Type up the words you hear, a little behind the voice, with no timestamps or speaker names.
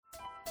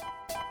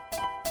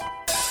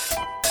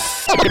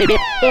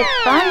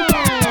It's fun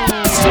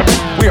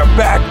time. We are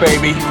back,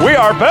 baby. We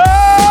are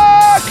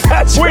back.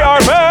 We are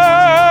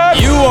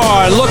back. You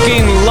are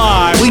looking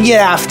live. We get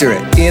after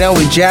it. You know,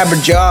 we jabber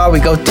jaw, we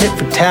go tit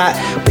for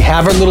tat, we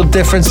have our little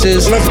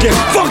differences. Let's get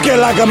funky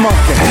like a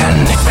monkey.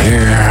 And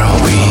here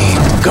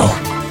we go.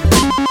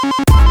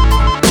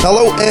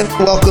 Hello and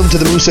welcome to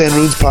the Musa and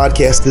Runes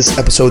podcast. This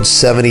episode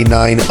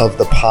 79 of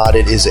the pod.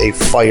 It is a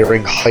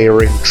firing,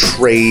 hiring,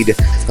 trade,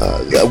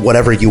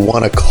 whatever you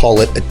want to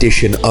call it,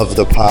 edition of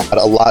the pod.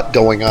 A lot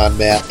going on,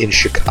 Matt, in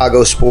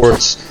Chicago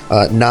sports.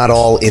 Not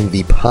all in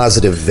the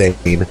positive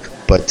vein,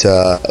 but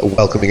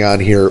welcoming on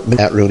here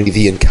Matt Rooney,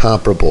 the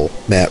incomparable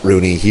Matt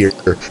Rooney, here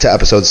to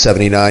episode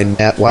 79.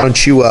 Matt, why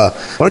don't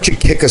you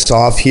kick us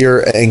off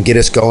here and get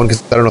us going?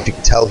 Because I don't know if you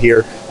can tell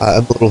here,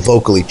 I'm a little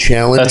vocally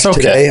challenged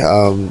today.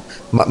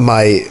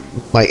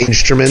 My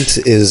instrument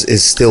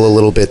is still a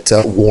little bit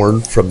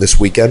worn from this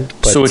weekend.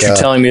 But, so what you're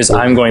telling me is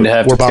I'm going to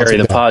have to carry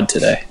the pod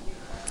today.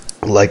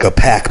 Like a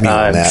pack mule,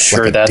 I'm Matt.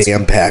 sure like a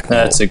damn pack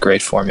mule. That's a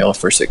great formula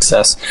for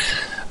success.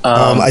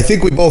 I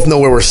think we both know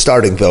where we're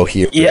starting, though,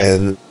 here. Yeah,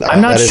 and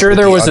I'm not sure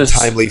there was a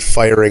timely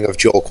firing of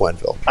Joel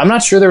Quenneville. I'm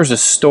not sure there was a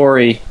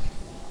story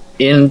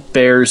in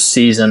Bears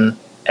season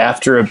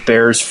after a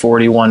Bears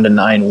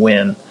 41-9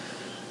 win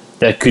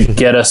that could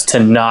get us to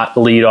not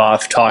lead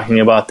off talking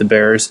about the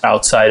Bears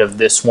outside of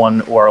this one,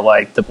 or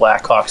like the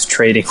Blackhawks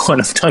trading one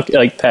of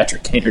like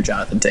Patrick Kane or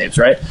Jonathan Taves,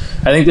 right?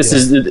 I think this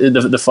is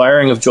the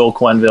firing of Joel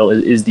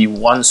Quenneville is the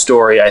one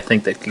story I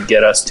think that could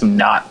get us to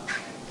not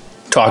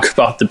talk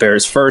about the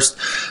Bears first,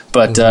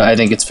 but I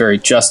think it's very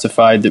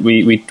justified that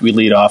we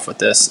lead off with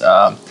this.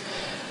 I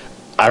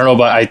don't know,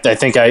 but I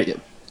think I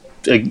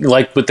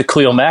like with the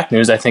Khalil Mack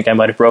news, I think I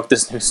might have broke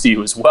this news to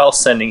you as well,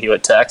 sending you a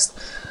text.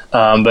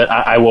 But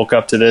I woke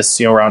up to this,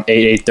 around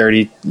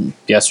 8:30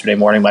 yesterday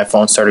morning. My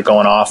phone started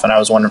going off, and I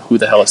was wondering who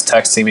the hell is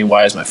texting me.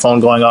 Why is my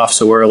phone going off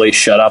so early?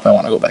 Shut up! I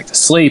want to go back to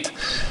sleep.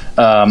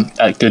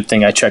 Good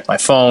thing I checked my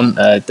phone.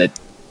 That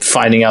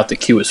finding out that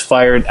Q was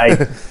fired.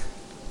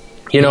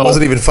 It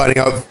wasn't even finding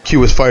out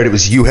Q was fired. It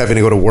was you having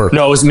to go to work.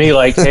 No, it was me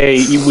like,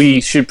 hey, we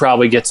should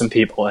probably get some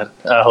people in.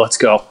 Let's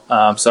go.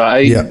 So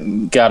I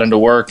got into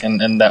work,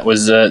 and that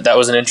was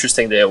an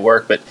interesting day at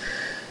work. But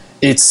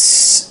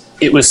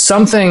it was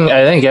something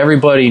I think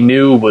everybody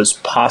knew was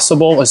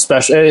possible,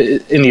 especially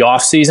in the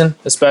off season.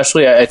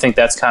 Especially, I think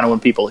that's kind of when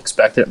people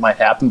expected it might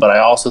happen. But I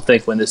also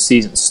think when this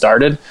season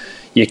started,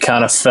 you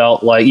kind of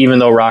felt like, even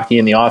though Rocky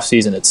in the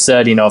offseason had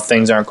said, if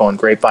things aren't going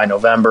great by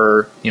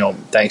November,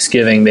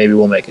 Thanksgiving, maybe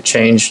we'll make a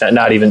change.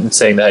 Not even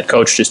saying the head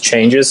coach just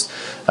changes.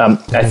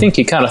 I think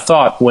you kind of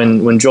thought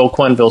when Joel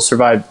Quenneville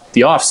survived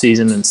the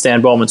offseason and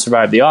Stan Bowman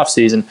survived the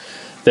offseason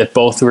that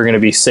both were going to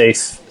be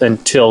safe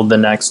until the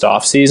next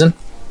offseason.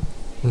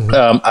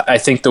 I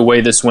think the way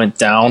this went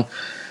down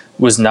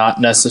was not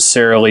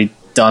necessarily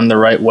done the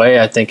right way.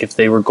 I think if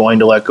they were going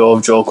to let go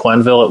of Joel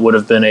Quenneville, it would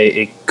have been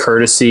a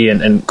courtesy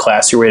and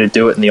classy way to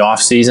do it in the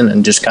offseason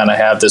and just kind of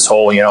have this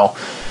whole,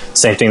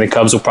 same thing the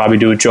Cubs will probably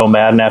do with Joe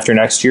Madden after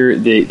next year.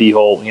 The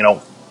whole,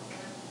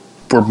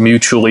 we're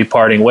mutually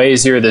parting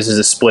ways here. This is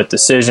a split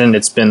decision.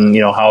 It's been,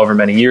 however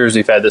many years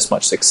we've had this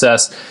much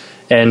success.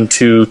 And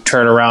to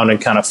turn around and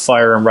kind of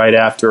fire him right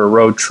after a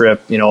road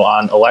trip,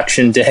 on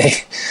election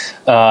day,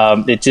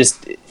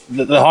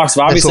 the Hawks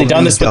have obviously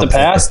done this with the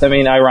past. I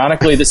mean,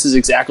 ironically, this is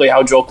exactly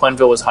how Joel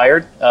Quenneville was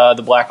hired.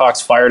 The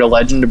Blackhawks fired a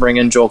legend to bring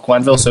in Joel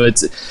Quenneville, so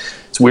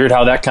it's weird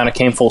how that kind of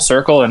came full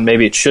circle, and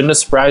maybe it shouldn't have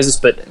surprised us,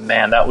 but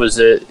man, it was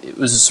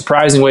a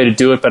surprising way to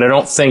do it, but I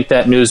don't think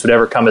that news would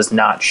ever come as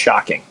not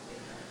shocking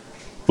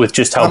with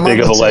just how big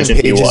of a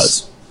legend he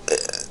was.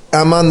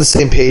 I'm on the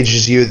same page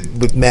as you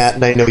with Matt,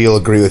 and I know you'll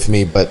agree with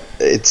me, but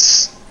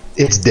it's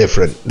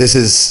different. This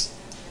is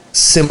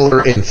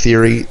similar in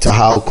theory to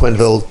how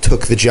Quenneville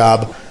took the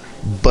job,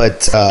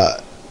 but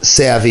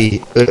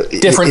savvy.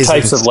 Different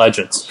types of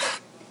legends.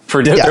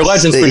 They're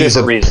legends for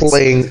different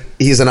reasons.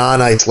 He's an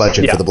on-ice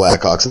legend for the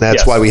Blackhawks, and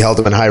that's why we held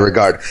him in high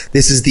regard.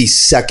 This is the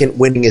second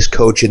winningest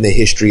coach in the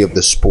history of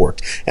the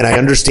sport. And I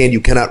understand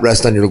you cannot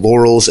rest on your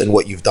laurels and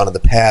what you've done in the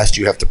past.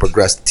 You have to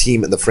progress the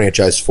team and the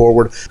franchise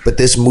forward, but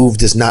this move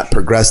does not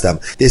progress them.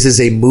 This is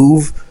a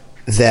move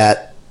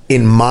that,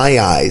 in my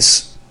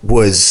eyes,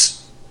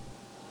 was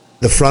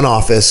the front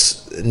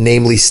office,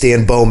 namely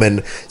Stan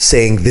Bowman,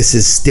 saying, this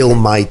is still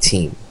my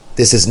team.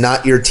 This is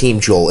not your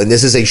team, Joel. And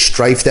this is a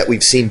strife that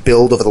we've seen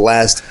build over the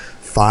last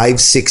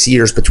 5-6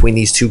 years between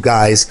these two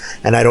guys.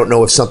 And I don't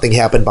know if something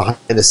happened behind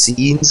the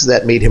scenes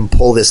that made him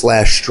pull this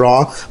last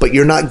straw, but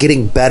you're not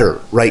getting better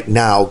right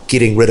now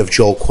getting rid of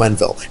Joel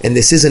Quenneville. And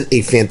this isn't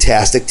a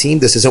fantastic team.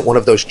 This isn't one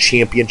of those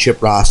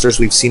championship rosters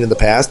we've seen in the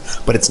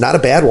past, but it's not a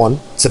bad one.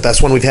 It's the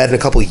best one we've had in a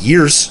couple of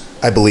years,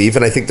 I believe.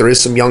 And I think there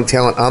is some young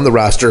talent on the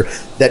roster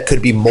that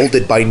could be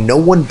molded by no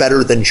one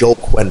better than Joel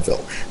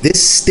Quenneville.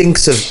 This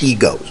stinks of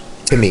egos.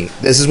 To me,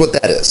 this is what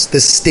that is.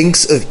 This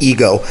stinks of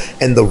ego,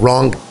 and the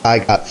wrong guy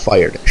got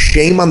fired.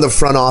 Shame on the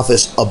front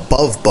office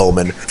above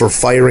Bowman for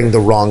firing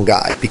the wrong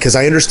guy, because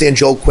I understand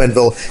Joel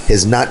Quenneville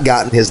has not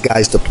gotten his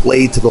guys to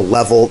play to the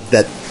level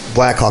that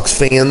Blackhawks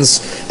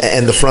fans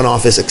and the front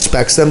office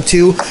expects them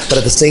to. But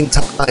at the same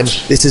time,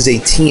 this is a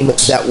team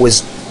that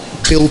was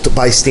built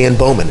by Stan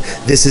Bowman.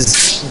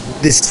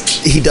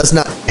 He does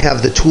not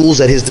have the tools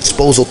at his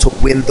disposal to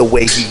win the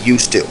way he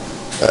used to.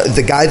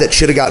 The guy that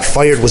should have got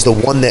fired was the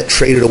one that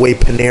traded away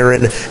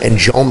Panarin and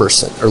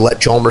Hjalmarsson, or let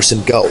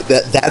Hjalmarsson go.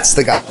 That's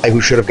the guy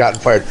who should have gotten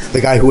fired.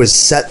 The guy who has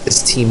set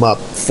this team up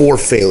for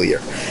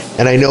failure.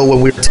 And I know when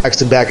we were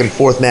texting back and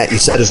forth, Matt, you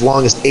said as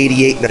long as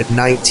 88 and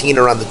 19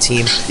 are on the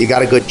team, you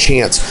got a good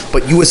chance.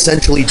 But you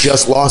essentially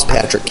just lost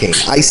Patrick Kane.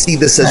 I see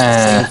this as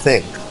the same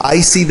thing. I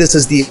see this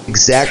as the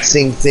exact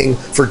same thing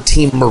for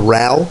team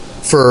morale,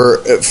 for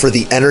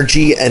the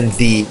energy and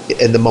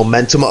the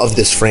momentum of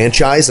this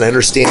franchise. And I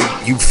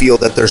understand you feel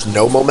that there's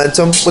no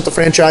momentum with the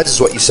franchise,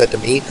 is what you said to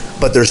me,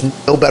 but there's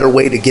no better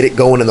way to get it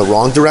going in the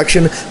wrong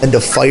direction than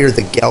to fire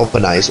the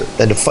galvanizer,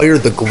 than to fire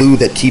the glue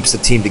that keeps the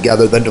team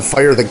together, than to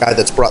fire the guy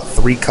that's brought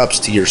 3 cups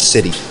to your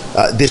city.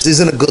 This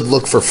isn't a good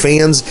look for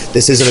fans.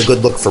 This isn't a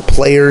good look for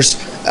players.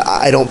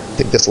 I don't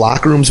think this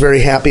locker room's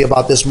very happy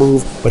about this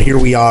move, but here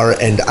we are,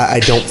 and I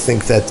don't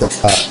think that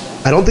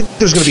I don't think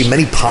there's going to be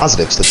many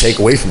positives to take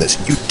away from this.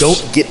 You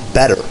don't get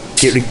better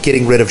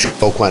getting rid of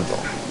Joel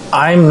Quenneville.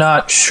 I'm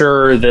not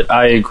sure that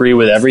I agree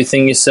with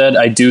everything you said.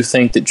 I do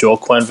think that Joel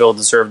Quenneville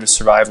deserved to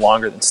survive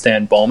longer than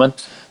Stan Bowman.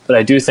 But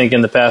I do think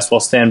in the past,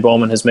 while Stan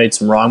Bowman has made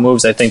some wrong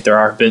moves, I think there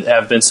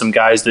have been some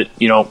guys that,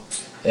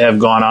 have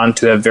gone on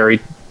to have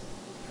very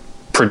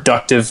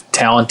productive,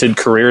 talented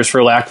careers,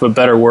 for lack of a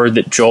better word,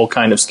 that Joel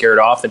kind of scared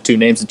off. The 2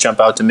 names that jump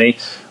out to me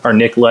are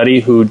Nick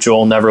Leddy, who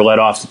Joel never let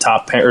off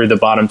the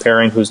bottom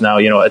pairing, who's now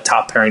a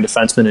top pairing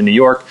defenseman in New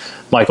York.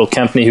 Michael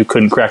Kempney, who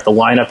couldn't crack the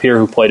lineup here,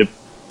 who played a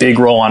big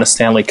role on a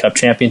Stanley Cup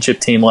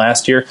championship team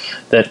last year.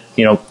 That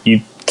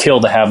you'd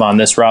kill to have on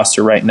this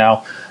roster right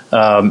now.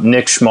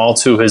 Nick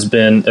Schmaltz, who has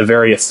been a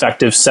very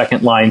effective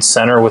second-line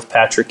center with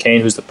Patrick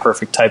Kane, who's the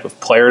perfect type of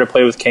player to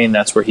play with Kane.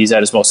 That's where he's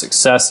had his most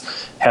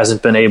success.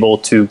 Hasn't been able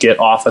to get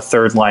off a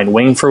third-line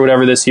wing for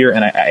whatever this year.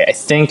 And I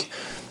think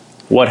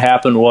what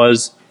happened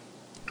was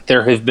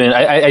there have been...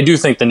 I do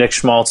think the Nick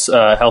Schmaltz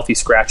healthy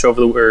scratch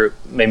or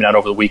maybe not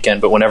over the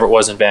weekend, but whenever it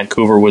was in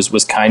Vancouver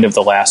was kind of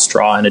the last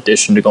straw, in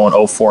addition to going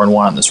 0-4-1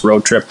 on this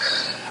road trip.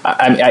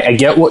 I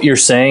get what you're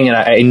saying, and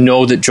I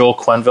know that Joel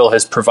Quenneville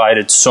has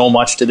provided so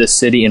much to this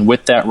city, and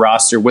with that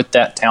roster, with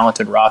that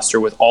talented roster,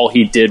 with all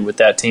he did with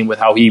that team, with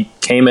how he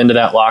came into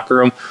that locker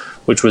room,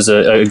 which was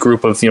a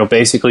group of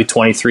basically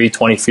 23,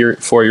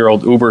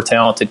 24-year-old uber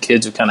talented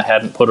kids who kind of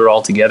hadn't put it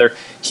all together.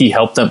 He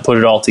helped them put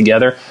it all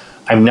together.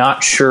 I'm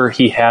not sure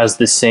he has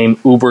the same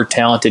uber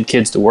talented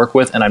kids to work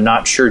with, and I'm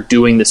not sure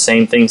doing the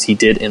same things he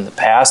did in the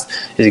past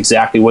is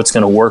exactly what's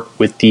going to work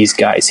with these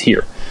guys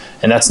here.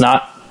 And that's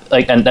not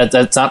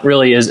that's not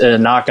really a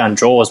knock on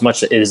Joel as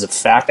much as it is a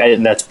fact.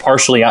 That's not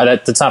partially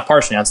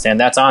on Stan.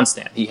 That's on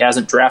Stan. He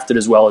hasn't drafted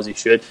as well as he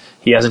should.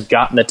 He hasn't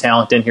gotten the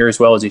talent in here as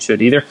well as he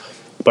should either.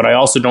 But I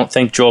also don't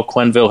think Joel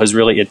Quenneville has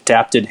really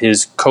adapted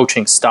his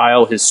coaching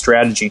style, his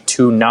strategy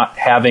to not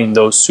having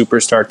those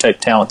superstar type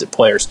talented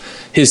players.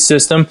 His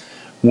system,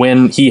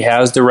 when he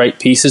has the right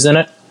pieces in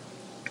it,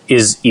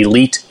 is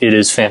elite. It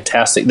is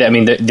fantastic. I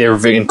mean, they're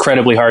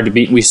incredibly hard to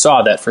beat. We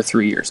saw that for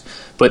 3 years.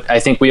 But I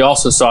think we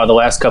also saw the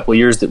last couple of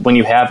years that when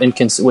you have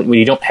when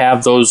you don't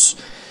have those,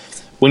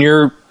 when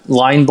your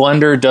line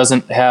blender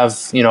doesn't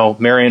have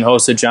Marian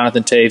Hossa,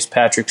 Jonathan Toews,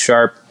 Patrick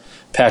Sharp,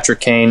 Patrick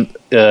Kane,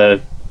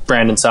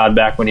 Brandon Saad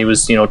back when he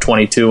was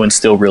 22 and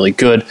still really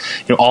good.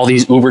 All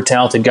these uber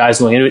talented guys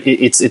going into it.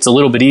 It's a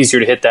little bit easier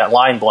to hit that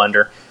line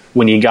blender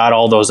when you got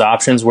all those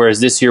options. Whereas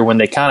this year, when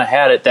they kind of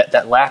had it,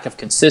 that lack of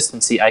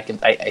consistency, I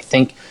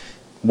think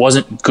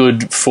wasn't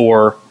good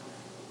for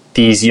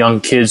these young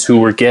kids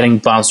who were getting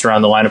bounced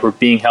around the lineup or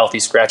being healthy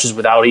scratches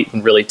without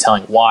even really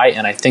telling why.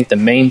 And I think the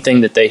main thing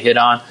that they hit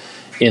on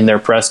in their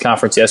press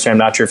conference yesterday, I'm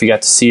not sure if you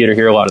got to see it or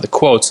hear a lot of the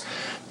quotes,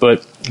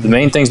 but the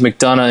main things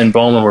McDonough and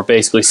Bowman were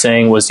basically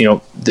saying was,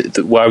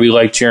 why we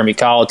like Jeremy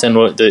Colleton,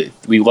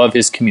 we love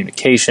his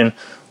communication.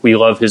 We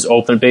love his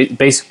open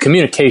basic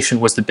communication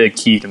was the big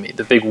key to me,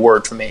 the big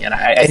word for me. And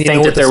I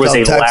think that there was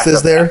a lack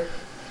of that.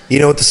 You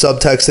know what the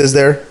subtext is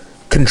there?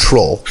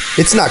 Control.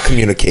 It's not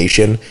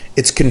communication.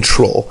 It's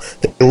control.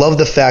 They love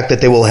the fact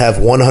that they will have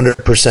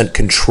 100%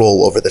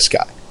 control over this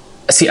guy.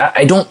 See,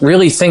 I don't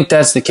really think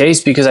that's the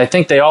case, because I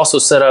think they also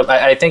set up,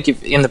 I think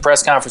in the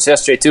press conference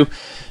yesterday too,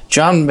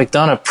 John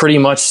McDonough pretty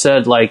much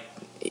said,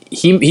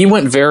 he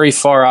went very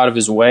far out of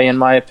his way, in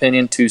my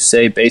opinion, to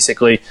say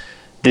basically,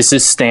 this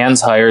is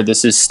Stan's hire,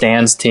 this is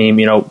Stan's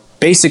team,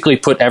 basically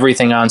put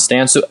everything on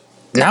Stan. So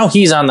now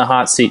he's on the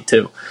hot seat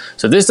too.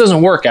 So if this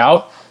doesn't work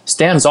out,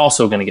 Stan's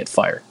also going to get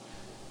fired.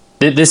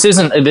 This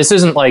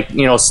isn't like,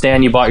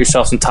 Stan, you bought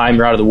yourself some time,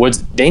 you're out of the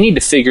woods. They need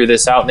to figure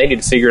this out, and they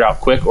need to figure it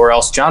out quick, or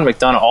else John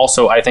McDonough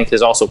also, I think,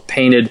 has also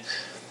painted.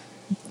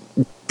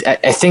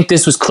 I think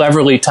this was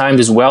cleverly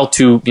timed as well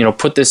to,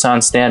 put this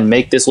on Stan,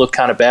 make this look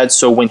kind of bad,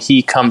 so when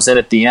he comes in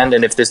at the end,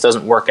 and if this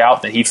doesn't work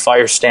out, that he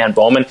fires Stan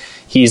Bowman,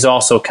 he's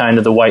also kind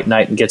of the white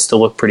knight and gets to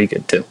look pretty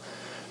good too.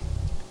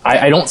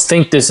 I don't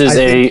think this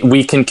is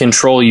we can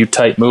control you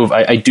type move.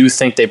 I do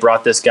think they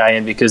brought this guy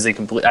in because they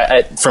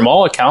from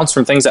all accounts,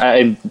 from things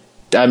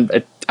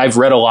I've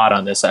read a lot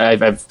on this.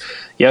 I've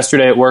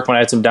yesterday at work when I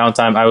had some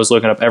downtime, I was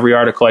looking up every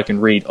article I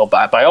can read.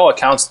 By all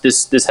accounts,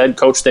 this head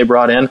coach they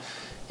brought in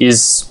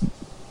is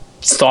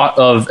thought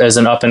of as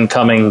an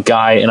up-and-coming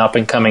guy, an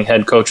up-and-coming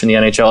head coach in the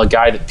NHL, a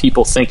guy that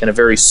people think in a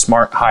very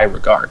smart, high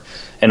regard,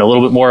 and a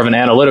little bit more of an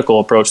analytical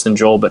approach than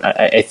Joel. But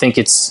I think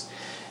it's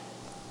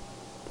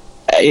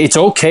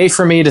okay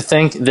for me to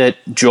think that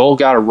Joel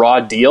got a raw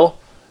deal,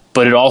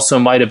 but it also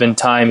might have been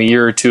time a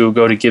year or two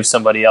ago to give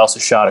somebody else a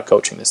shot at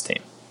coaching this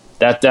team.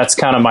 That's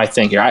kind of my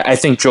thing here. I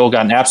think Joel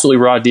got an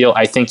absolutely raw deal.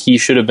 I think he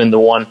should have been the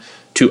one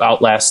to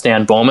outlast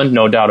Stan Bowman,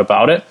 no doubt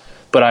about it.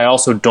 But I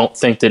also don't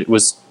think that it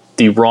was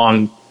the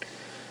wrong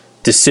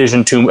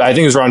decision to. I think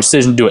it was the wrong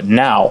decision to do it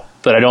now,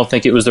 but I don't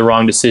think it was the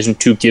wrong decision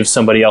to give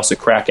somebody else a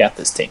crack at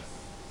this team.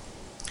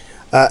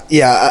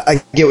 Yeah,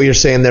 I get what you're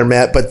saying there,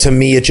 Matt, but to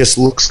me it just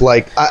looks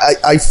like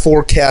I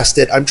forecast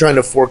it. I'm trying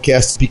to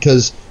forecast it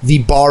because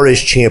the bar is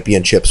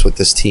championships with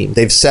this team.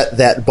 They've set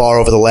that bar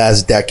over the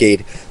last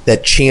decade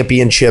that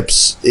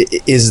championships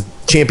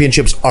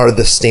are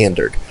the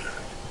standard.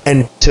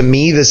 And to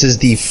me, this is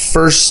the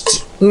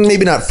first,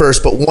 maybe not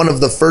first, but one of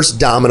the first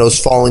dominoes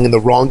falling in the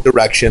wrong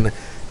direction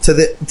to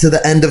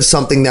the end of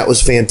something that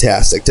was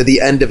fantastic, to the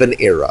end of an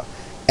era.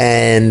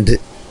 And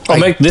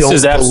this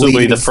is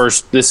absolutely the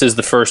first. This is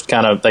the first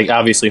kind of, like,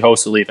 obviously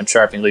Hossa leave and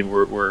Sharping leave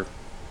were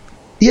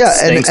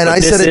stinks, and I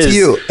said it to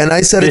you. And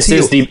I said it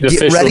to you.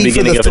 Get ready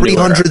for the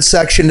 300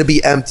 section to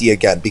be empty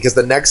again, because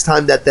the next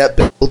time that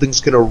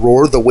building's going to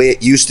roar the way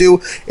it used to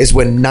is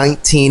when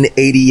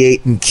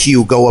 1988 and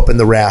Q go up in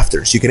the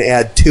rafters. You can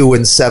add 2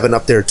 and 7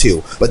 up there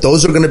too, but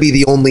those are going to be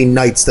the only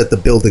nights that the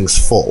building's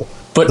full.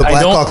 But the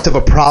Blackhawks have a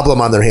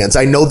problem on their hands.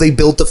 I know they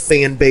built a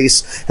fan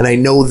base, and I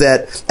know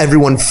that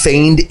everyone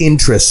feigned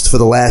interest for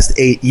the last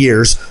 8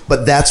 years,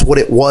 but that's what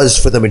it was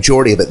for the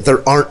majority of it.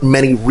 There aren't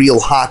many real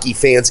hockey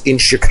fans in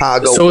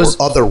Chicago or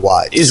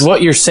otherwise. Is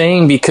what you're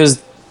saying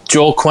because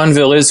Joel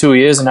Quenneville is who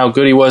he is and how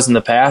good he was in the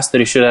past that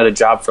he should have had a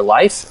job for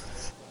life?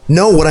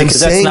 No, what I'm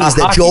saying is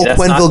that Joel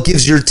Quenneville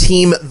gives your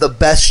team the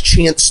best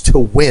chance to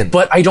win.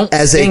 But I don't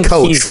think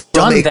he's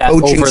done that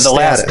over the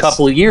last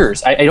couple of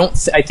years.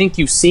 I think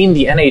you've seen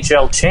the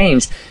NHL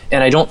change,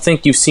 and I don't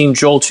think you've seen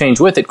Joel change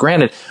with it.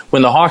 Granted,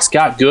 when the Hawks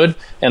got good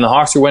and the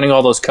Hawks were winning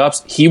all those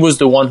cups, he was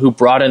the one who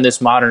brought in this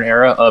modern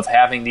era of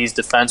having these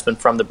defensemen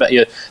from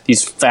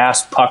these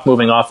fast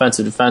puck-moving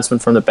offensive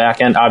defensemen from the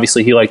back end.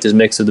 Obviously, he liked his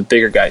mix of the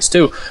bigger guys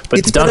too. But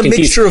it's been a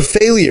mixture of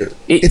failure.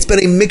 It's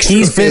been a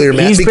mixture of failure,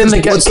 Matt.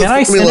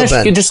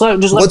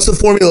 What's the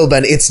formula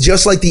been? It's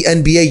just like the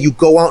NBA. You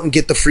go out and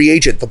get the free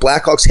agent. The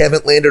Blackhawks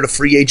haven't landed a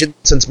free agent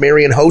since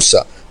Marian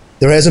Hossa.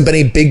 There hasn't been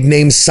a big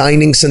name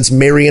signing since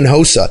Marian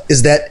Hossa.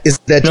 Is that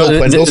Joel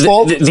Quenneville's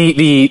fault?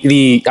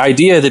 The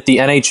idea that the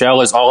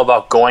NHL is all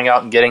about going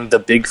out and getting the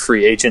big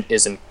free agent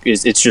is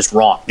it's just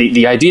wrong.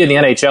 The idea in the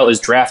NHL is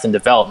draft and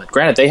development.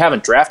 Granted, they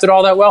haven't drafted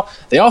all that well.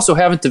 They also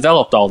haven't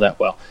developed all that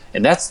well,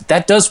 and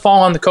that does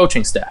fall on the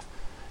coaching staff.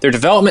 Their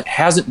development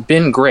hasn't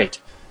been great.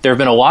 There have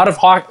been a lot of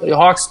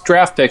Hawks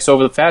draft picks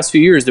over the past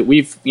few years that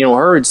we've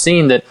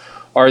seen that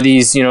are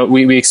these,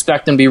 we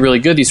expect them to be really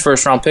good, these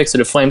first-round picks that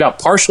have flamed out.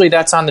 Partially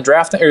that's on the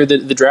drafting, or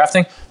the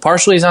drafting.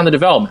 Partially is on the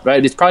development,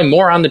 right? It's probably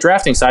more on the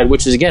drafting side,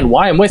 which is, again,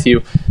 why I'm with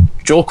you.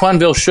 Joel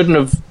Quenneville shouldn't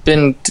have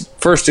been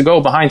first to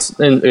go behind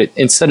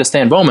instead of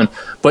Stan Bowman,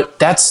 but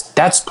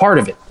that's part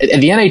of it.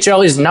 The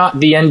NHL is not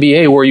the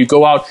NBA where you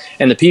go out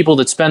and the people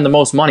that spend the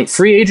most money.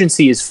 Free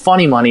agency is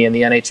funny money in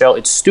the NHL.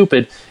 It's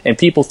stupid, and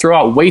people throw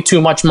out way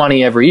too much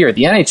money every year.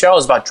 The NHL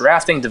is about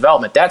drafting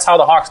development. That's how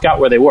the Hawks got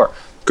where they were.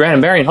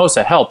 Granted, Marian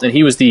Hossa helped, and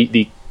he was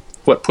the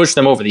what pushed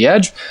them over the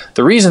edge.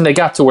 The reason they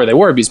got to where they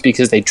were is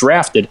because they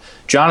drafted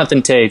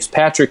Jonathan Toews,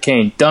 Patrick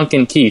Kane,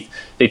 Duncan Keith.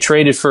 They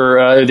traded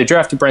they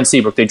drafted Brent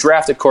Seabrook. They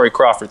drafted Corey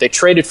Crawford. They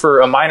traded for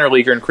a minor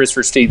leaguer in Chris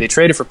Versteeg. They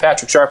traded for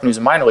Patrick Sharpen, who's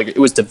a minor leaguer. It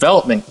was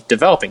developing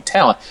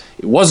talent.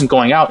 It wasn't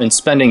going out and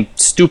spending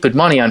stupid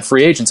money on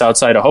free agents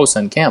outside of Hossa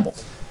and Campbell.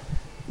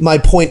 My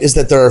point is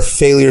that there are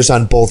failures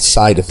on both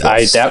sides of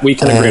this. That we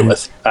can agree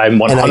with. I'm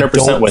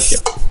 100% with you.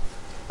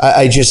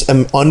 I just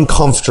am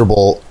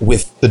uncomfortable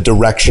with the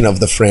direction of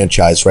the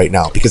franchise right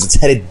now because it's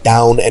headed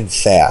down and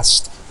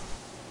fast.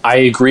 I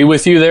agree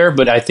with you there,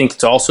 but I think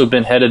it's also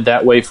been headed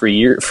that way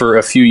for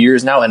a few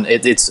years now, and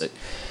it's.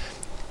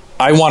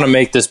 I want to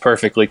make this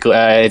perfectly clear.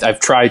 I've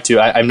tried to.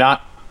 I'm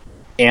not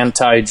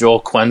anti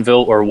Joel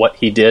Quenneville or what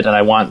he did, and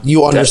I want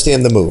you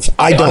understand the move.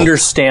 I don't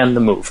understand the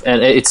move,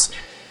 and it's.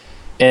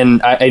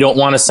 And I don't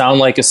want to sound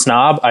like a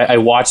snob. I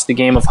watch the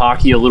game of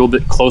hockey a little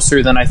bit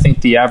closer than I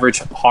think the average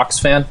Hawks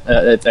fan.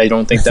 I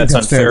don't think that's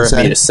unfair of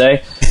me to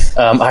say.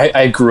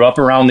 I grew up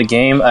around the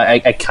game.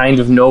 I kind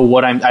of know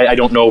what I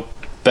don't know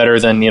better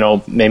than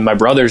maybe my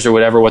brothers or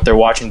whatever what they're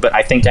watching, but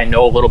I think I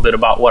know a little bit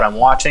about what I'm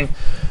watching.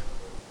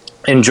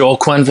 And Joel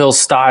Quenneville's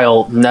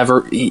style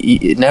never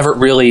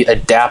really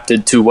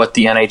adapted to what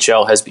the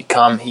NHL has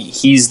become.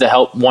 He's the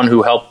one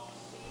who helped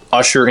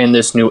usher in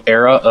this new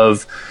era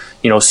of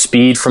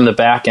speed from the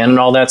back end and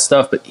all that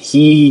stuff, but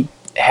he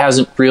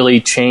hasn't really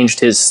changed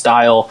his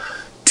style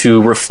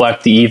to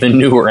reflect the even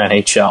newer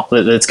NHL.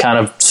 That's kind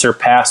of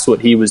surpassed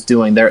what he was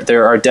doing.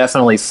 There are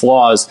definitely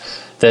flaws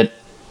that,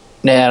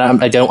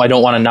 I don't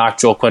want to knock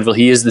Joel Quenneville.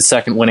 He is the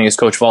second winningest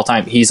coach of all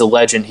time. He's a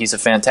legend. He's a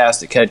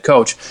fantastic head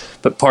coach.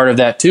 But part of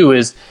that too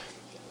is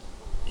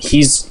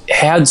he's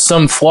had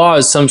some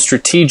flaws, some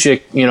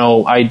strategic,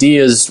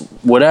 ideas,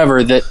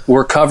 whatever, that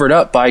were covered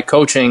up by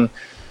coaching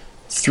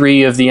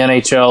 3 of the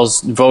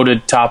NHL's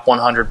voted top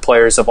 100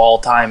 players of all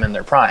time in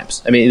their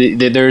primes. I mean,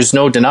 there's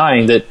no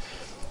denying that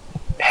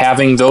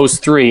having those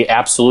 3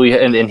 absolutely,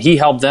 and he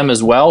helped them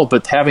as well,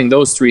 but having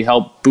those 3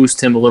 helped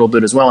boost him a little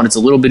bit as well. And it's a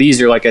little bit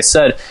easier, like I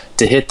said,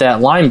 to hit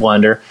that line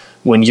blender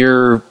when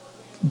you're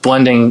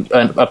blending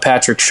a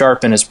Patrick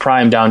Sharp in his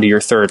prime down to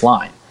your third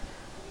line.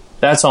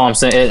 That's all I'm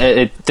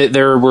saying.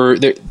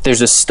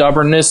 There's a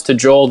stubbornness to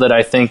Joel that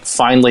I think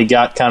finally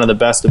got kind of the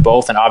best of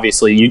both. And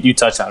obviously, you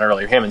touched on it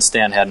earlier, him and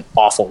Stan had an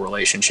awful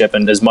relationship.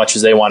 And as much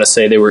as they want to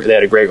say they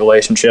had a great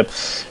relationship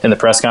in the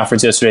press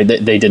conference yesterday,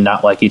 they did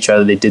not like each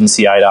other. They didn't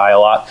see eye to eye a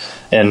lot.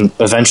 And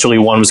eventually,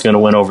 one was going to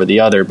win over the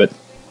other. But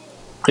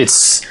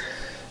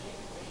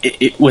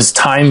it was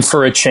time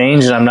for a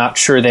change, and I'm not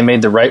sure they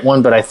made the right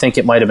one. But I think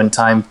it might have been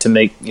time to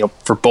make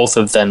for both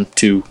of them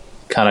to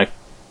kind of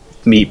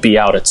be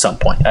out at some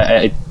point.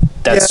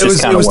 That's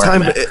just kind of where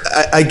I'm at.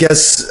 I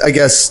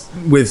guess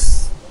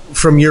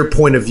from your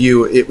point of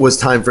view, it was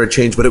time for a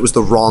change, but it was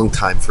the wrong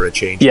time for a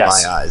change in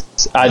my eyes.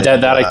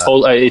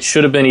 It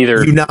should have been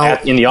either in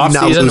the off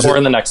season or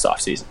in the next off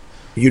season.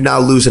 You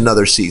now lose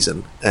another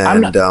season,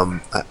 and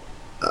I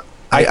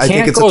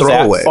think it's a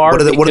throwaway.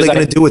 What are they going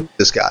to do with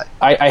this guy?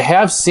 I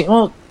have seen.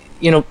 Well,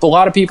 a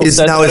lot of people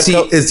said is he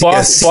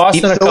a seat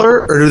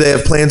filler, or do they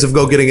have plans of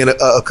getting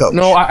a coach?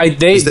 No,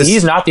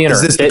 he's not the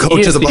interim. Is this the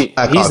coach of the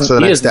Blackhawks for the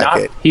next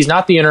decade? He's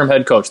not the interim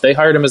head coach. They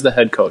hired him as the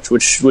head coach,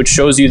 which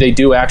shows you they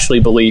do actually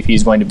believe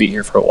he's going to be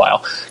here for a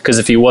while. Because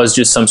if he was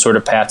just some sort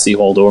of patsy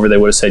holdover, they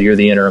would have said, "You're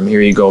the interim.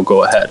 Here you go.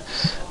 Go ahead."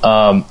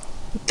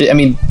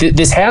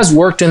 This has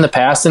worked in the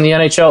past in the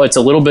NHL. It's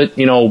a little bit,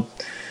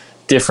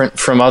 different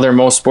from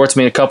most sports.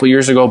 A couple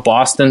years ago,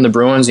 Boston, the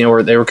Bruins, they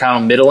were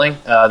kind of middling.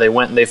 They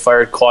went and they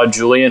fired Claude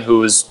Julien, who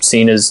was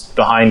seen as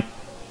behind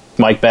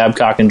Mike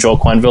Babcock and Joel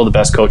Quenneville, the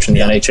best coach in the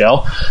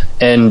NHL.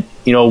 And,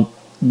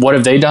 what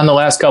have they done the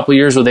last couple of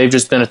years? Well, they've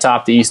just been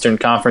atop the Eastern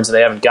Conference.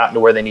 They haven't gotten to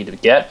where they need to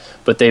get,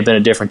 but they've been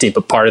a different team.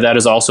 But part of that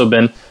has also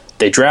been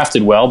they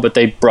drafted well, but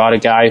they brought a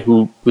guy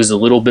who was a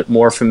little bit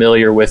more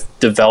familiar with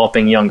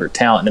developing younger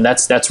talent. And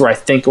that's where I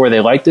think where they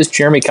like this,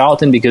 Jeremy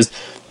Colleton, because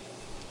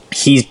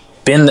he's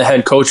been the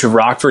head coach of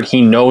Rockford.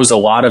 He knows a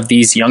lot of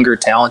these younger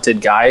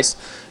talented guys,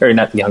 or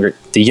not younger,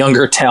 the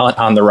younger talent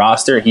on the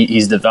roster.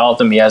 He's developed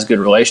them. He has good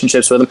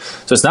relationships with them.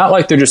 So it's not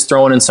like they're just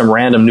throwing in some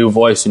random new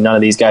voice who none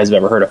of these guys have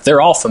ever heard of. They're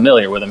all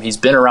familiar with him. He's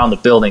been around the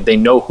building. They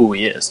know who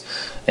he is.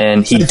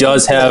 And he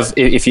does have,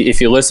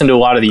 if you listen to a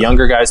lot of the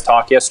younger guys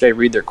talk yesterday,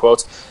 read their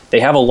quotes, they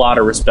have a lot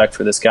of respect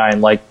for this guy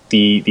and like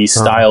the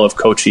style of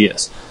coach he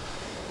is.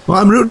 Well,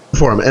 I'm rooting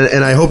for him,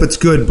 and I hope it's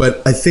good,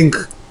 but I think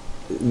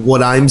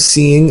what I'm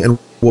seeing and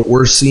what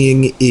we're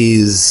seeing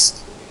is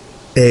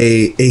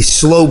a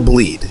slow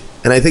bleed.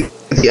 And I think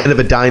at the end of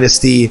a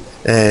dynasty,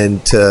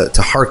 and to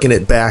hearken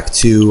it back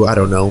to, I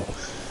don't know,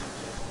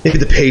 maybe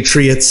the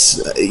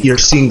Patriots, you're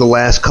seeing the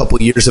last couple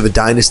of years of a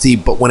dynasty,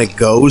 but when it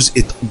goes,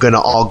 it's going to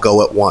all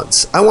go at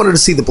once. I wanted to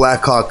see the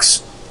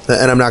Blackhawks,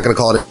 and I'm not going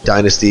to call it a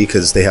dynasty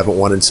because they haven't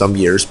won in some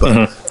years,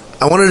 but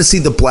I wanted to see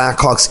the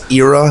Blackhawks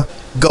era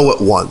go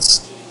at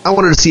once. I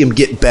wanted to see him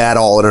get bad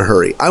all in a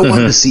hurry. I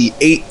wanted to see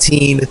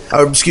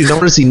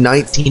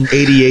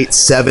 1988,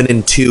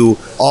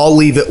 7-2, all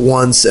leave at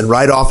once and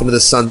ride off into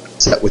the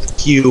sunset with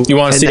Q. You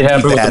want to see it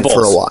happen with the Bulls,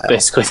 for a while,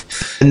 basically,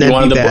 and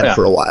then be bad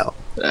for a while.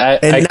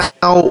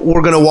 Now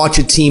we're going to watch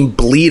a team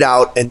bleed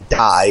out and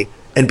die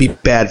and be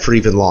bad for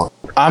even longer.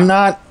 I'm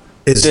not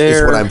is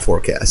what I'm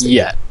forecasting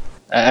yet.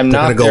 I'm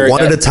They're not going to go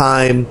one at a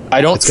time.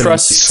 I don't it's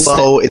trust. Be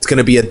slow. It's going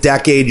to be a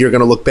decade. You're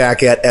going to look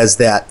back at as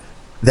that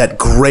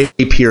great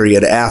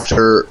period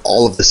after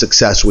all of the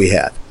success we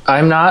had.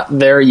 I'm not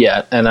there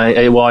yet, and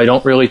I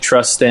don't really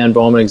trust Stan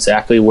Bowman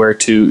exactly where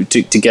to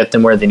get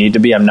them where they need to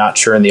be. I'm not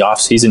sure in the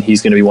offseason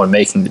he's going to be one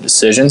making the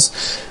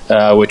decisions,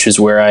 which is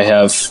where I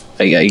have,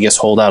 I guess,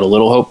 hold out a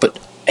little hope. But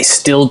I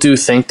still do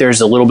think there's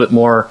a little bit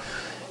more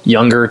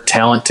younger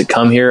talent to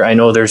come here. I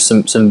know there's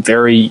some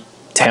very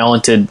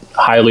talented,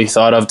 highly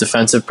thought of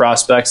defensive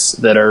prospects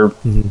that are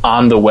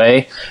on the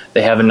way.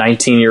 They have a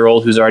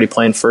 19-year-old who's already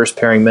playing first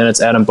pairing minutes.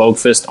 Adam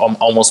Boagfest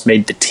almost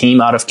made the team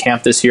out of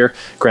camp this year.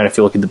 Granted, if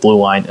you look at the blue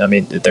line, I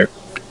mean, it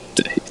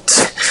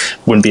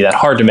wouldn't be that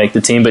hard to make the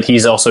team, but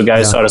he's also a guy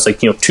who saw us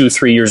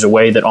 2-3 years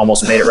away that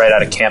almost made it right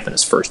out of camp in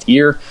his first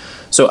year.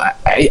 So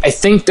I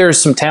think there's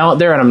some talent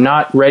there, and I'm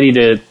not ready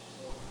to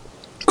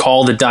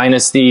call the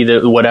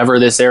dynasty, whatever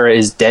this era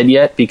is, dead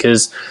yet,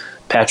 because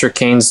Patrick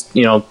Kane's,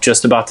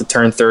 just about to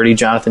turn 30.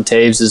 Jonathan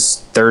Toews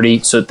is 30.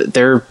 So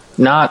they're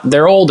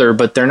older,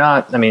 but they're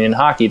not. I mean, in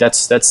hockey,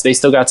 that's they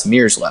still got some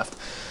years left.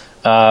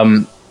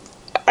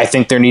 I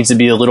think there needs to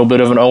be a little bit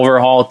of an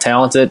overhaul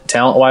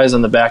talent-wise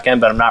on the back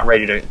end, but I'm not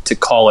ready to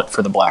call it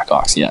for the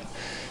Blackhawks yet.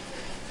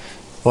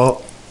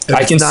 Well,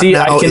 I can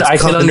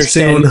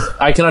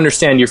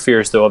understand your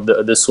fears though of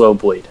the slow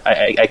bleed.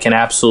 I can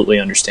absolutely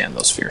understand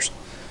those fears.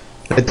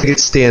 I think it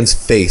stands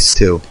face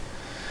too.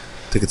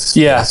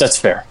 Yeah, that's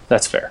fair.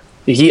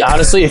 He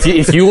honestly,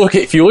 if you look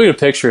at a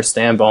picture of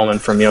Stan Bowman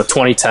from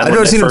 2010, I've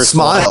never seen him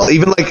smile.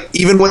 Even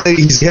when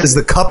he has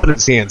the cup in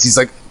his hands, he's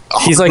like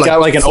got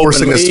like an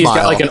open. He's smile.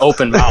 got like an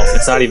open mouth.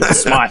 It's not even a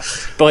smile.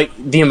 But like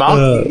the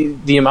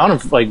amount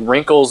of like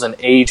wrinkles and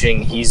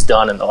aging he's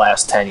done in the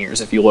last 10 years.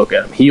 If you look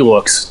at him, he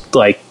looks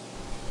like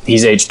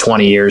he's aged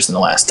 20 years in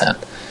the last 10.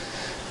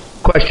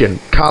 Question: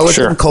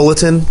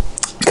 Colleton.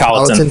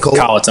 How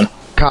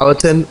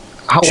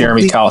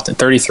Jeremy Colleton,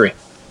 33.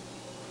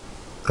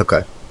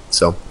 Okay,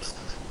 so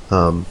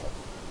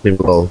maybe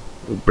we'll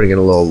bring in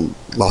a little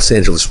Los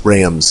Angeles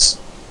Rams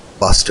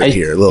luster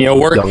here.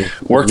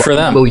 Worked for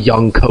them. A little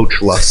young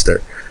coach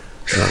luster.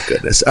 Oh,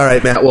 goodness. All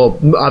right, Matt. Well,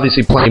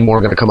 obviously plenty more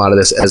going to come out of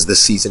this as the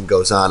season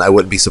goes on. I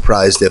wouldn't be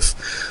surprised if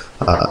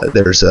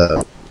there's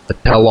a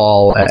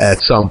tell-all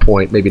at some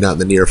point, maybe not in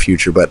the near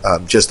future, but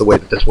just the way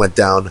that this went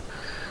down.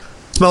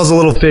 Smells a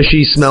little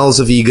fishy, smells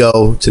of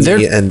ego to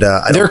me, and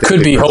there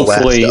could be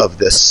hopefully of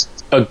this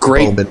a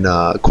great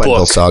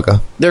Quenneville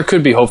saga. There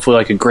could be hopefully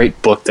like a great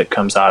book that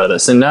comes out of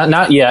this, and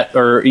not yet,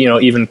 or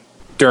even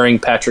during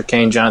Patrick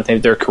Kane,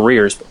 Jonathan, their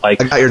careers. But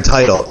like I got your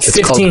title.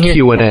 It's called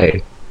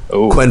Q&A.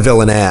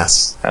 Quenneville and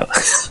ass. Oh.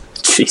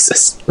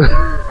 Jesus.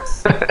 Now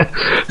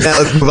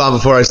let's move on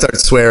before I start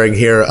swearing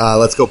here.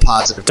 Let's go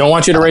positive. Don't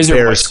want you to raise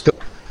your voice.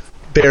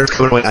 Bears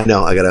coming away. I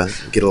know. I gotta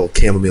get a little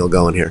chamomile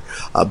going here.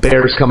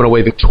 Bears coming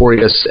away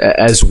victorious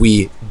as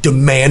we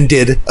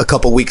demanded a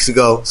couple weeks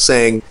ago,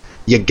 saying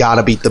you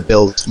gotta beat the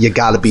Bills, you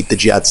gotta beat the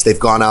Jets. They've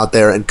gone out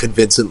there and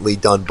convincingly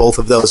done both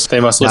of those. They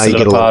must listen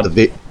to the pod.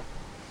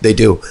 They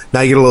do.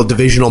 Now you get a little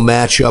divisional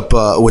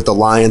matchup with the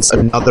Lions.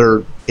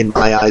 Another, in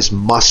my eyes,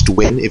 must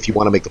win if you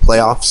want to make the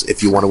playoffs,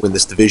 if you want to win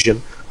this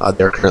division.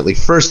 They're currently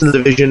first in the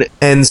division.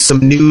 And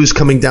some news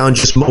coming down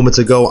just moments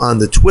ago on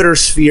the Twitter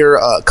sphere.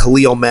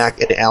 Khalil Mack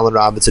and Allen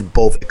Robinson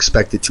both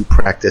expected to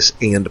practice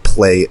and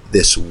play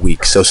this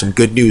week. So some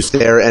good news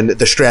there. And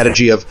the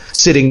strategy of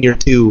sitting your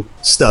two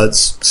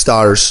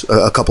stars,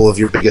 a couple of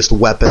your biggest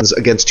weapons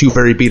against two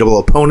very beatable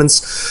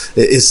opponents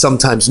is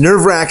sometimes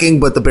nerve-wracking,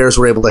 but the Bears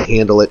were able to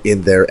handle it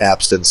in their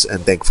absence,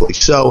 and thankfully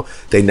so.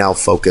 They now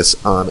focus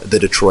on the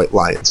Detroit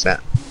Lions,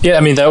 Matt. Yeah,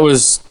 I mean,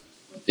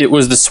 it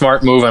was the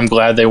smart move. I'm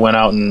glad they went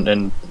out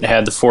and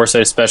had the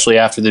foresight, especially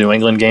after the New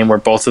England game where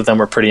both of them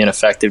were pretty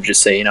ineffective.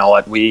 Just say, you know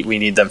what, we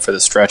need them for the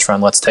stretch run.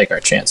 Let's take our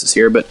chances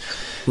here. But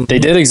they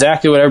did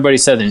exactly what everybody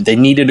said. They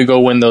needed to go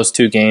win those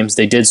two games.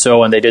 They did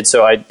so, and they did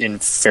so in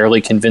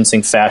fairly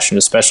convincing fashion,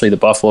 especially the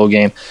Buffalo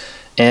game.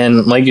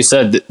 And like you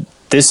said,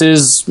 this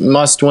is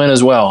must win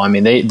as well. I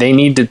mean, they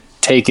need to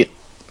take it.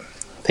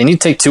 They need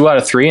to take 2 out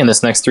of 3 in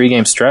this next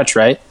 3-game stretch,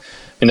 right? I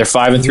mean, they're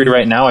 5-3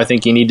 right now. I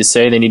think you need to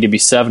say they need to be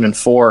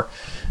 7-4.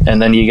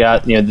 And then you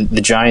got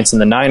the Giants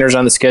and the Niners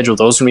on the schedule.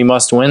 Those are going to be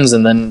must wins,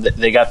 and then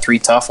they got 3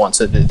 tough ones.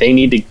 So they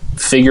need to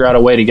figure out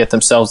a way to get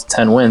themselves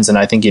 10 wins, and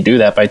I think you do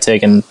that by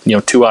taking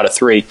 2 out of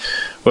 3.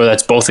 Whether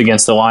that's both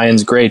against the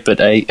Lions, great, but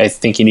I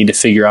think you need to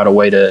figure out a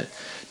way to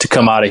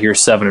come out of here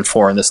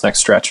 7-4 in this next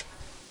stretch.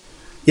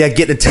 Yeah,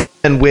 getting to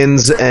 10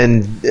 wins,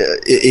 and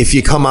if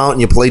you come out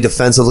and you play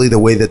defensively the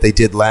way that they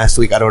did last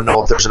week, I don't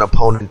know if there's an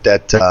opponent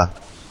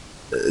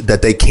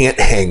that they can't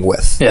hang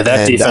with. Yeah,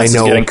 that defense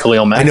is getting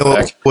Khalil Mack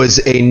back. It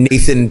was a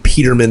Nathan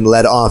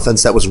Peterman-led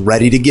offense that was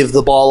ready to give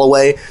the ball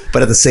away,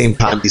 but at the same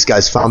time, these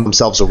guys found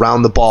themselves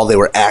around the ball. They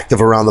were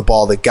active around the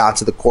ball. They got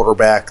to the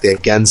quarterback. They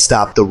again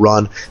stopped the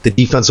run. The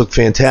defense looked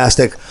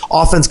fantastic.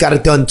 Offense got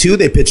it done, too.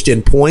 They pitched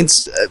in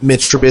points.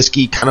 Mitch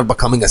Trubisky kind of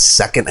becoming a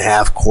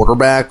second-half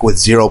quarterback with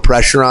zero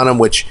pressure on him,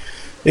 which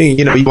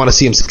you want to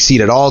see him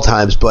succeed at all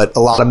times, but a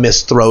lot of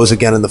missed throws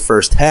again in the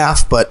first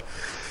half, but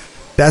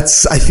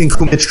that's, I think,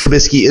 who Mitch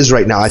Trubisky is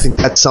right now. I think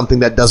that's something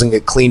that doesn't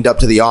get cleaned up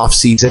to the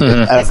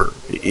offseason ever.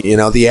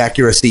 The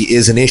accuracy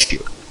is an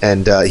issue,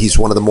 and he's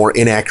one of the more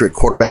inaccurate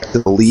quarterbacks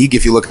in the league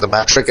if you look at the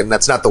metric, and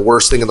that's not the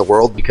worst thing in the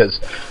world because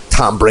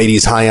Tom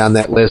Brady's high on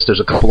that list. There's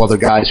a couple other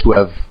guys who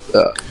have,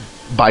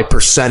 by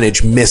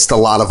percentage, missed a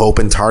lot of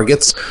open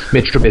targets.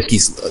 Mitch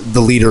Trubisky's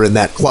the leader in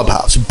that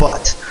clubhouse,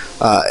 but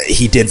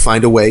he did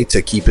find a way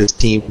to keep his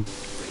team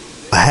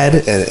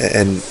ahead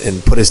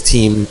and put his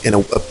team in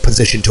a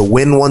position to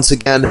win once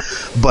again,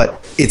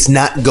 but it's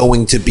not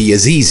going to be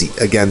as easy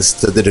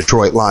against the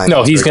Detroit Lions.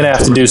 No, he's going to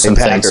have to do some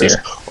things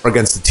here. Or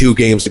against the 2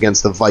 games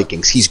against the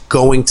Vikings. He's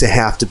going to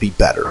have to be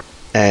better,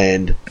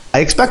 and I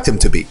expect him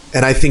to be,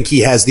 and I think he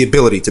has the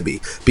ability to be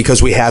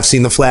because we have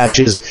seen the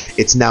flashes.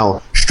 It's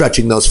now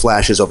stretching those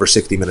flashes over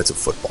 60 minutes of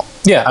football.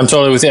 Yeah, I'm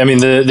totally with you. I mean,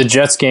 the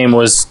Jets game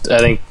was, I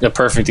think, a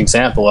perfect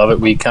example of it.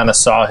 We kind of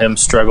saw him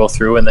struggle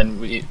through, and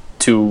then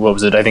to, what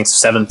was it, I think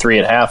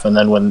 7-3 at half, and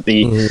then when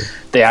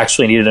they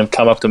actually needed him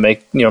come up to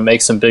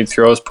make some big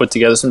throws, put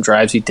together some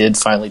drives, he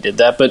finally did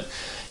that. But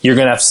you're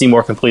going to have to see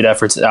more complete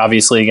efforts,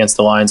 obviously, against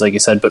the Lions, like you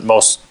said, but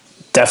most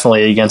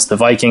definitely against the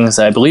Vikings.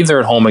 I believe they're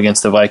at home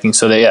against the Vikings.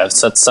 So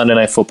it's Sunday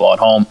Night Football at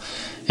home.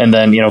 And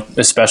then,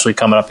 especially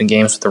coming up in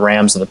games with the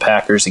Rams and the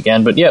Packers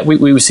again. But yeah,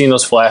 we've seen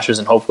those flashes,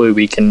 and hopefully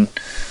we can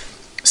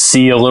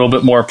see a little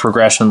bit more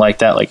progression like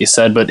that, like you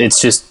said. But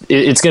it's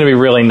going to be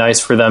really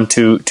nice for them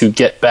to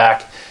get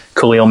back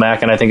Khalil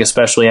Mack, and I think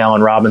especially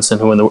Allen Robinson,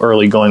 who in the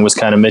early going was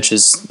kind of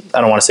Mitch's, I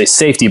don't want to say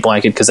safety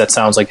blanket because that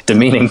sounds like a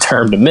demeaning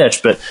term to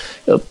Mitch, but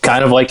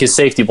kind of like his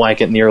safety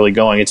blanket in the early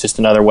going. It's just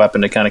another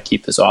weapon to kind of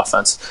keep his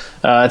offense.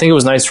 I think it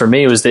was nice for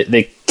me was that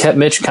they kept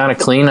Mitch kind of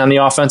clean on the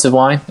offensive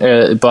line.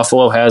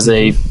 Buffalo has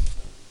a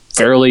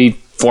fairly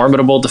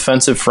formidable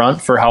defensive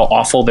front for how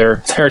awful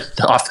their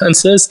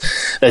offense is.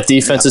 That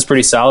defense is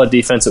pretty solid.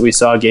 Defense that we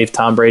saw gave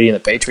Tom Brady and the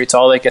Patriots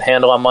all they could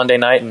handle on Monday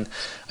night, and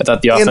I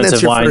thought the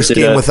offensive line first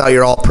game without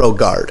your all-pro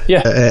guard.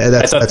 Yeah,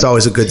 that's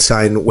always a good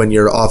sign when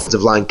your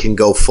offensive line can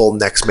go full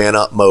next man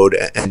up mode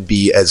and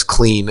be as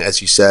clean as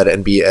you said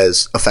and be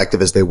as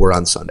effective as they were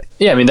on Sunday.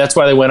 Yeah, I mean that's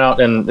why they went out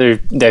and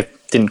they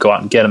didn't go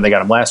out and get him. They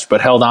got him last year,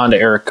 but held on to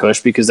Eric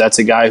Kush because that's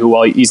a guy who,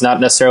 while he's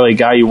not necessarily a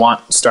guy you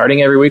want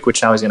starting every week,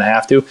 which now he's going to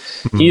have to,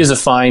 he is a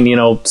fine,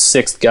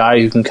 sixth guy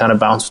who can kind of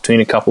bounce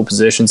between a couple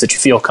positions that you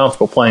feel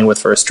comfortable playing with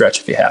for a stretch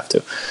if you have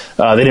to.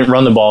 They didn't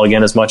run the ball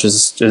again as much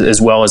as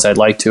well as I'd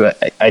like to.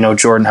 I know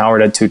Jordan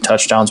Howard had 2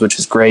 touchdowns, which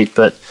is great,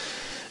 but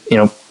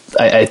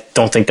I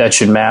don't think that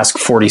should mask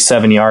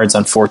 47 yards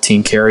on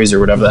 14 carries or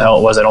whatever the hell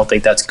it was. I don't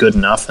think that's good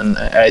enough, and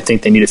I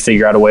think they need to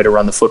figure out a way to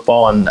run the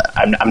football, and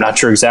I'm not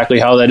sure exactly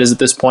how that is at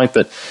this point,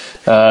 but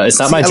it's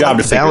not my job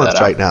to figure that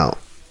out. Right now.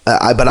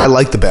 But I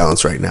like the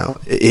balance right now.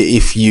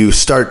 If you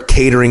start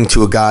catering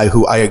to a guy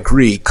who I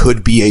agree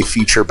could be a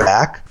feature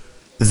back,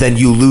 then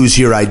you lose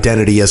your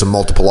identity as a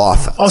multiple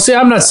offense. Oh, see,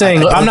 I'm not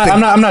saying I'm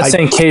not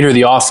saying cater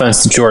the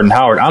offense to Jordan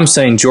Howard. I'm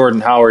saying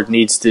Jordan Howard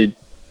needs to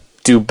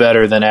do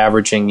better than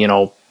averaging,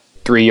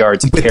 3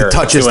 yards a carry. The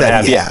touches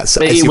that he has.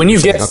 When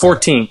you get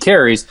 14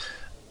 carries,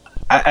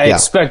 I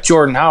expect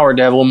Jordan Howard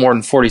to have a little more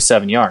than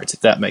 47 yards,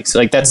 if that makes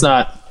sense. It's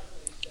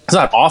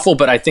not awful,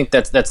 but I think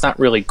that's not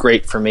really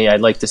great for me.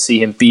 I'd like to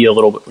see him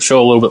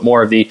show a little bit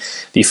more of the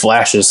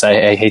flashes.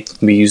 I hate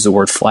we use the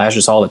word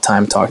flashes all the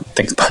time talking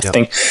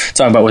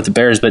about with the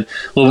Bears, but a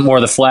little bit more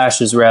of the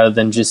flashes rather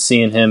than just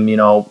seeing him,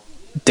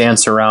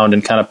 dance around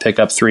and kind of pick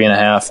up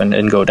 3.5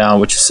 and go down,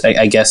 which is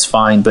I guess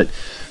fine, but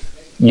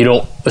you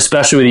don't,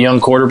 especially with a young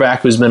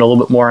quarterback who's been a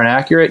little bit more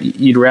inaccurate,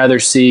 you'd rather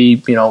see,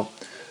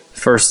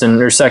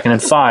 second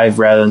and 5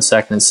 rather than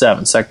second and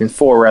 7, second and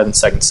 4 rather than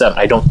second and 7.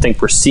 I don't think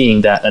we're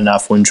seeing that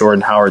enough when Jordan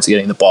Howard's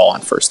getting the ball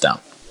on first down.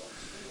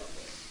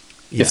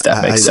 If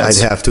that makes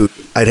sense.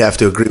 I'd have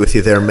to agree with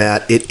you there,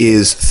 Matt. It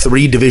is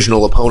 3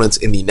 divisional opponents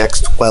in the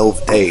next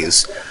 12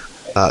 days.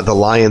 The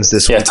Lions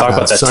this week. Yeah, talk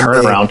about that Sunday,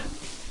 turnaround.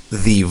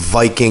 The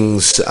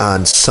Vikings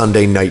on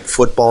Sunday Night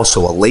Football,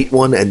 so a late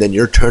one, and then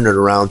you're turning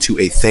around to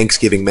a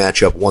Thanksgiving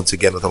matchup once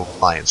again with the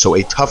Lions. So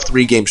a tough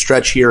 3-game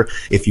stretch here.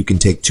 If you can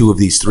take 2 of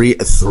these 3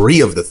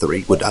 of the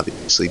 3 would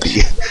obviously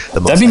be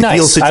the most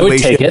ideal situation. I would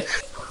take it.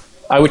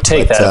 I would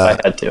take that if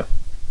I had to.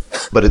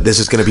 But this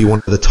is going to be one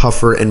of the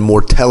tougher and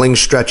more telling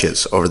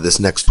stretches over this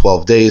next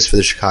 12 days for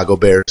the Chicago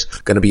Bears.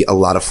 Going to be a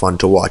lot of fun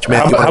to watch.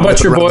 Matt, how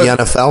about your boy, the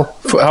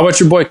NFL? How about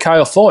your boy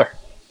Kyle Fuller?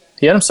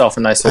 He had himself a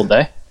nice little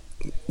day.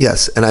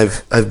 Yes, and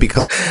I've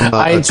become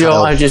Kyle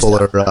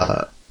Fuller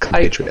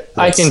compatriot.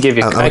 I can give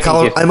you.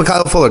 I'm a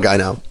Kyle Fuller guy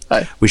now.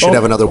 We should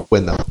have another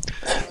win though.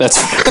 That's.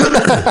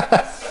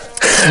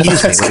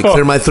 Excuse me, let me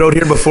clear my throat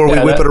here before we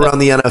whip it around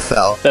the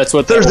NFL. That's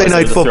what Thursday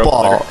Night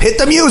Football. Hit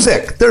the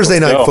music. Thursday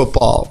Night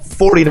Football.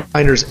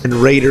 49ers and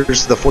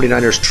Raiders. The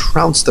 49ers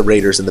trounced the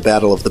Raiders in the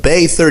Battle of the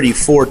Bay,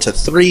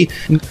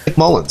 34-3. Nick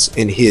Mullins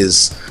in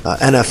his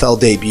NFL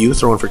debut,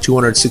 throwing for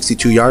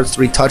 262 yards,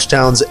 3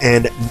 touchdowns,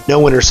 and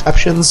no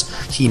interceptions.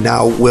 He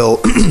now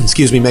will,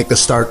 make the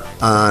start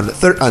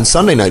on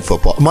Sunday Night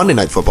Football, Monday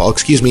Night Football,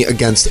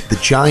 against the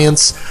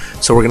Giants.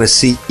 So we're going to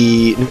see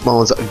Nick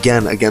Mullins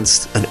again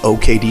against an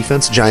okay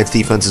defense. Giants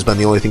defense has been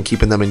the only thing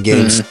keeping them in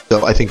games.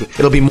 So I think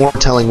it'll be more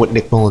telling what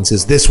Nick Mullins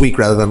is this week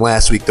rather than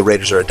last week. The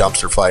Raiders are a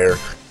dumpster fire.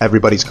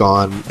 Everybody's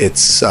gone.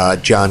 It's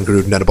John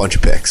Gruden and a bunch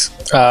of picks.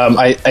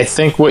 I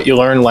think what you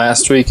learned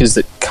last week is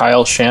that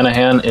Kyle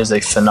Shanahan is a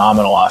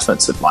phenomenal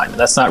offensive lineman.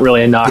 That's not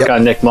really a knock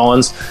on Nick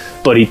Mullins,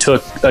 but he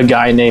took a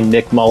guy named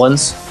Nick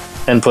Mullins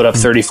and put up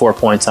 34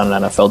 points on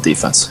an NFL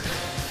defense.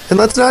 And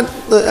let's not.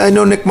 I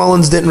know Nick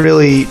Mullins didn't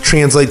really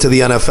translate to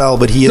the NFL,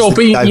 but he is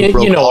the guy who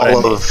broke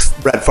all of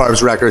Brett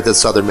Favre's record at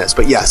Southern Miss.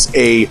 But yes,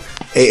 a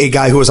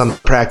guy who was on the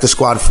practice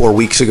squad 4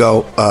 weeks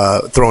ago,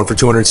 throwing for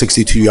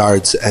 262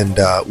 yards and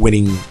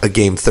winning a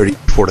game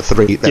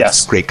 34-3.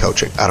 That's great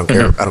coaching. I don't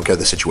care. I don't care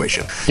the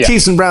situation. Yeah.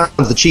 Chiefs and Browns.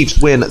 The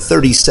Chiefs win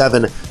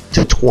 37-21.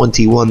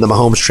 The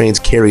Mahomes train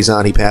carries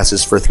on. He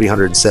passes for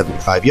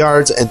 375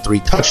 yards and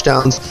 3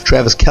 touchdowns.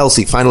 Travis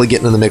Kelce finally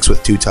getting in the mix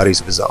with 2 tutties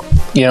of his own.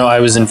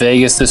 I was in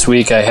Vegas this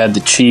week. I had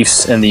the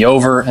Chiefs and the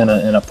over in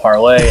a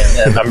parlay,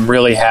 and I'm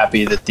really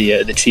happy that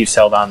the Chiefs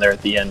held on there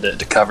at the end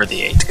to cover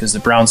the 8 because the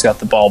Browns got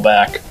the ball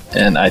back,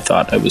 and I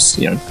thought I was,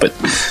 but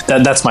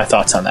that's my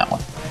thoughts on that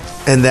one.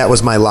 And that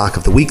was my lock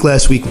of the week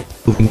last week,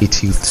 moving me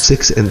to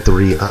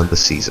 6-3 on the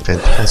season.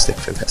 Fantastic.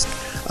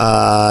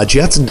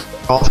 Jets and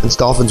Dolphins.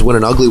 Dolphins win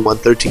an ugly one,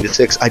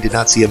 13-6. I did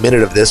not see a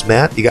minute of this.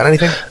 Matt, you got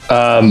anything?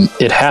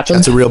 It happened.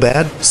 Jets are real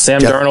bad.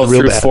 Sam Darnold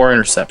threw 4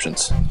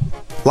 interceptions.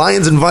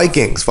 Lions and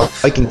Vikings.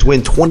 Vikings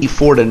win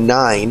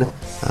 24-9.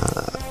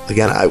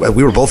 Again,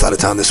 we were both out of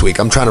town this week.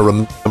 I'm trying to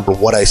remember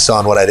what I saw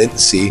and what I didn't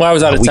see. Well, I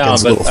was out of town,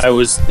 but I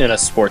was in a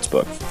sports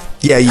book.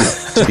 Yeah,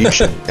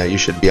 you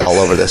should be all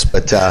over this.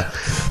 But the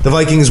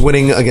Vikings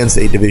winning against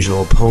a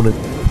divisional opponent.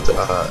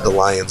 The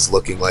Lions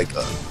looking like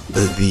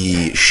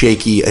the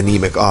shaky,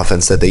 anemic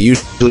offense that they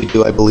usually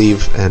do, I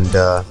believe. And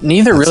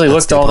neither really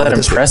looked all that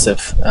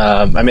impressive.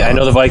 I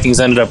know the Vikings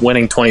ended up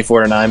winning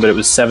 24-9, but it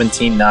was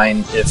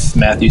 17-9 if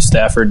Matthew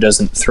Stafford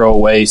doesn't throw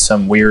away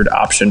some weird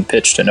option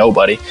pitch to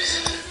nobody.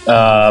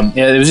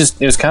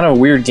 It was kind of a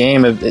weird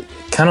game. It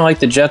kind of like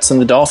the Jets and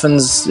the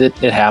Dolphins. It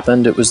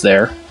happened. It was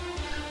there.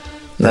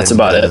 That's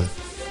about it.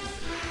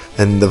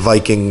 And the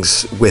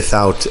Vikings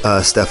without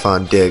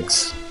Stephon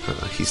Diggs.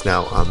 He's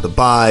now on the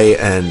bye.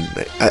 And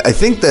I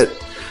think that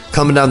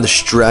coming down the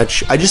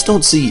stretch, I just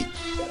don't see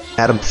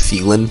Adam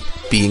Thielen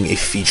being a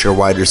feature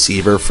wide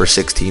receiver for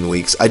 16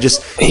 weeks.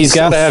 He's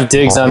got to have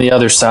Diggs on the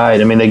other side.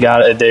 I mean, I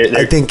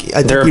think he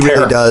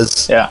really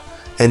does. Yeah.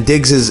 And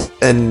Diggs is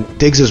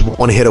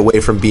one hit away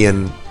from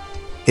being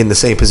in the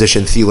same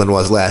position Thielen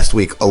was last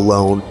week,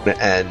 alone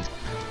and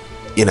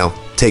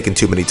taking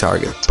too many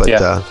targets.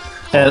 But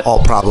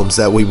all problems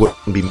that we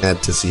wouldn't be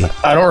meant to see.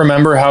 I don't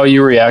remember how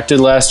you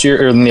reacted last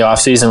year or in the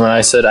offseason when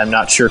I said I'm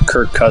not sure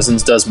Kirk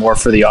Cousins does more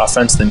for the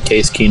offense than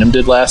Case Keenum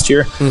did last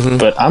year. Mm-hmm.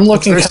 But I'm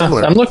looking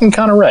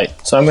kind of right.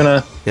 So I'm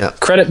gonna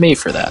credit me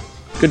for that.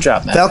 Good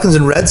job, Matt. Falcons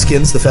and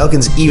Redskins. The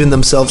Falcons even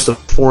themselves to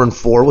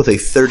 4-4 with a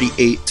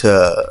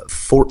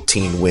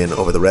 38-14 win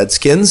over the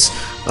Redskins.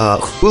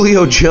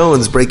 Julio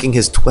Jones breaking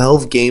his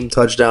 12-game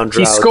touchdown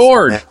drought. He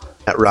scored.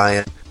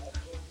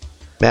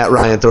 Matt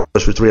Ryan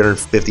throws for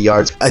 350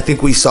 yards. I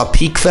think we saw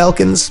peak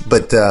Falcons,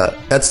 but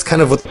that's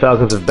kind of what the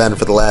Falcons have been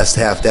for the last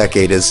half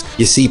decade. Is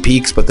you see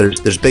peaks, but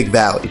there's big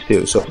valleys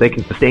too. So if they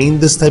can sustain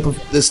this type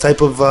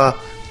of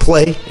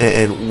play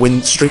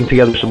and string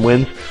together some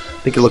wins,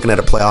 I think you're looking at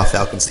a playoff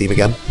Falcons team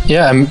again.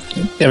 Yeah, I'm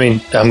going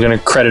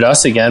to credit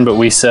us again, but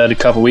we said a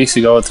couple weeks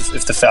ago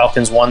if the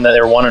Falcons won, that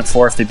they were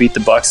 1-4. If they beat the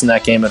Bucs in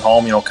that game at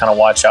home, kind of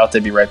watch out.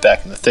 They'd be right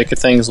back in the thick of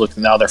things. Look,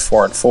 now they're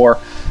 4-4.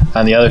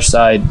 On the other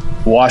side,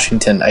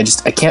 Washington, I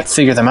can't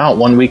figure them out.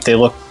 One week they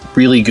look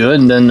really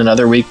good, and then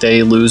another week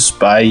they lose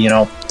by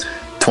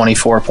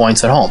 24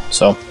 points at home.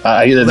 So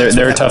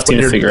they're a tough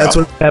team to figure out. That's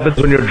what happens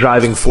when your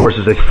driving force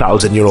is a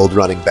 1,000-year-old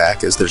running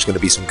back. Is there's going to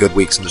be some good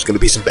weeks and there's going to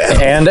be some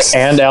bad weeks.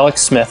 And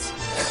Alex Smith.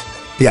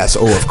 Yes.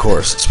 Oh, of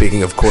course.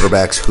 Speaking of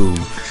quarterbacks who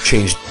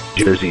changed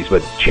jerseys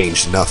but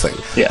changed nothing.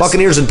 Yes.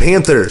 Buccaneers and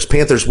Panthers.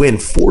 Panthers win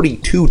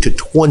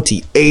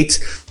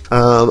 42-28.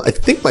 I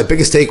think my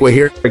biggest takeaway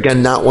here,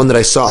 again, not one that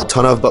I saw a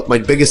ton of, but my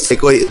biggest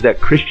takeaway is that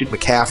Christian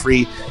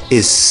McCaffrey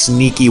is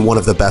sneaky one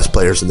of the best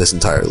players in this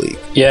entire league.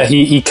 Yeah,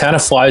 he kind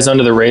of flies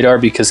under the radar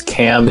because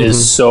Cam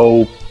is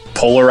so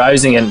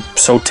polarizing and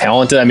so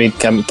talented. I mean,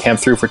 Cam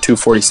threw for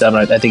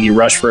 247. I think he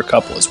rushed for a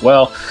couple as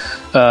well.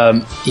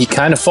 He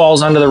kind of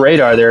falls under the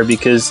radar there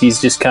because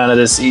he's just kind of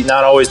he's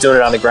not always doing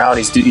it on the ground.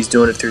 He's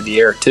doing it through the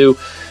air too.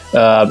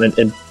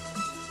 And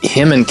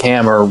him and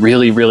Cam are a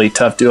really, really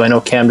tough duo. I know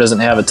Cam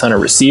doesn't have a ton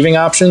of receiving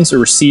options or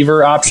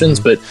receiver options,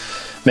 but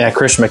man,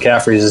 Christian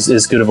McCaffrey is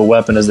as good of a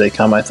weapon as they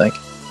come, I think.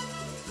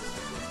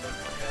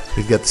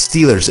 We've got the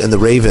Steelers and the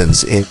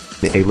Ravens in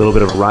a little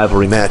bit of a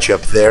rivalry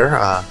matchup there.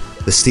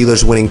 The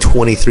Steelers winning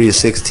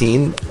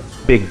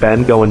 23-16. Big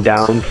Ben going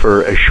down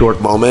for a short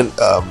moment,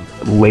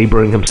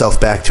 laboring himself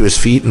back to his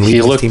feet and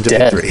leading the team to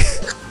victory.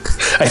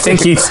 I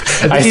think he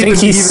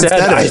said,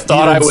 I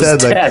thought I was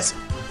dead.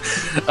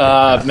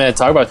 Man,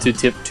 talk about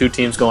two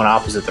teams going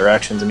opposite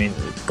directions. I mean,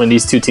 when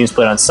these two teams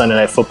played on Sunday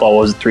Night Football,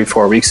 what was it,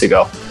 3-4 weeks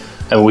ago?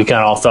 And we kind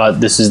of all thought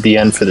this is the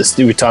end for this.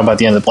 We talked about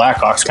the end of the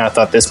Blackhawks, kind of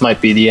thought this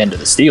might be the end of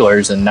the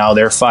Steelers, and now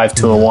they're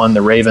 5-2-1.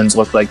 The Ravens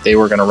looked like they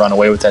were going to run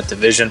away with that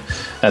division.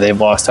 They've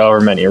lost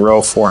however many in a row,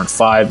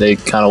 4-5. They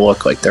kind of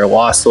look like they're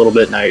lost a little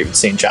bit. Now you're even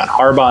seeing John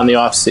Harbaugh in the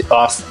a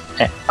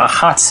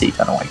hot seat.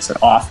 I don't like to say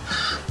off.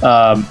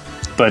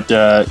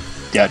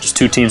 Just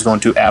two teams going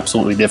two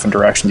absolutely different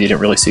directions you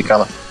didn't really see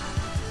coming.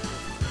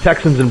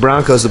 Texans and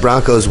Broncos. The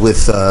Broncos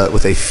with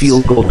a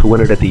field goal to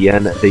win it at the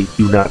end. They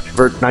do not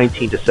convert.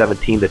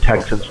 19-17. The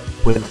Texans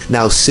win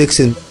now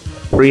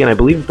 6-3, and I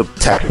believe the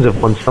Texans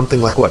have won something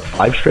like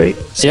 5 straight.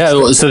 Yeah,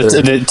 so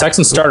the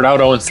Texans started out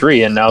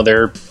 0-3, and now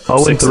they're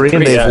 0-3,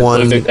 and they've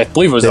won. I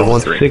believe it was 0-3. They've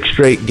won 6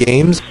 straight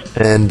games,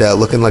 and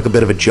looking like a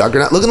bit of a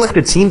juggernaut. Looking like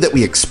the team that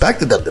we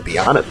expected them to be.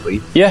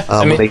 Honestly, yeah.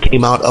 When they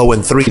came out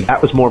 0-3,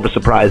 that was more of a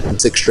surprise than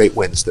 6 straight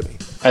wins to me.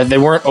 They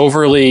weren't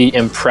overly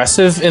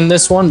impressive in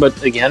this one,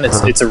 but again,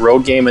 it's a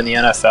road game in the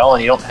NFL,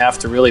 and you don't have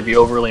to really be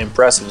overly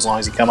impressive as long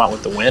as you come out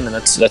with the win, and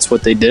that's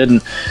what they did.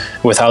 And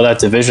with how that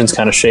division's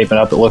kind of shaping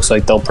up, it looks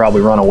like they'll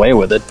probably run away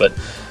with it. But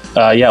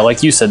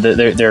like you said,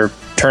 they're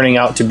turning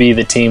out to be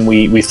the team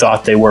we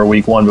thought they were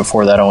week one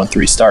before that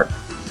 0-3 start.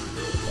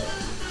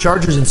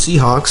 Chargers and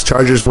Seahawks.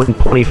 Chargers win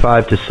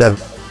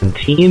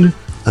 25-17.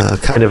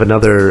 Kind of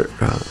another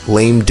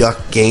lame duck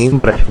game,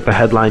 but I think the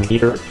headline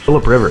here,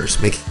 Phillip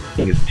Rivers making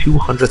his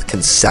 200th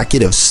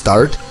consecutive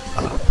start.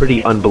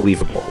 Pretty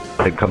unbelievable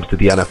when it comes to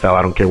the NFL.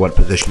 I don't care what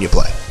position you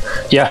play.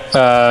 Yeah,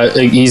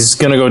 he's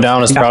going to go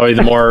down as probably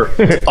the more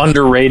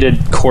underrated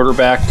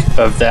quarterback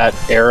of that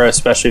era,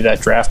 especially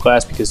that draft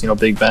class, because,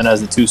 Big Ben has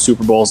the 2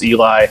 Super Bowls.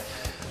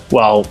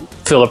 While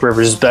Phillip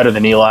Rivers is better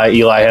than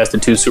Eli has the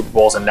 2 Super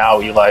Bowls, and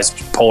now Eli's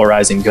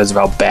polarizing because of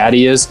how bad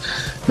he is.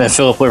 Man,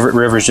 Phillip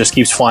Rivers just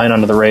keeps flying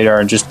under the radar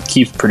and just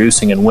keeps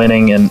producing and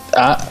winning. And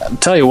I'll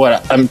tell you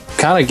what, I'm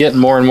kind of getting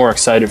more and more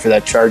excited for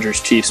that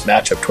Chargers-Chiefs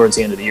matchup towards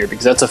the end of the year,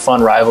 because that's a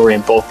fun rivalry,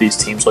 and both these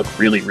teams look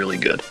really, really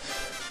good.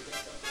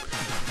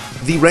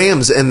 The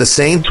Rams and the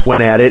Saints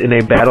went at it in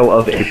a battle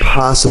of a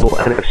possible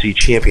NFC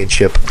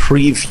Championship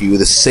preview.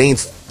 The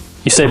Saints...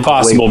 You say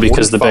possible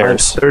because the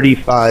Bears.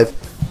 35...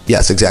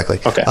 Yes, exactly.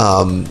 Okay.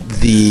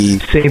 The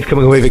Saints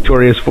coming away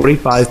victorious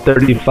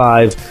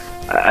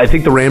 45-35. I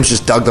think the Rams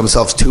just dug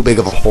themselves too big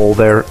of a hole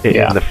there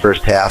in the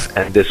first half,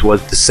 and this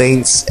was the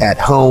Saints at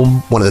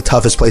home, one of the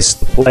toughest places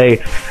to play.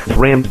 The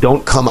Rams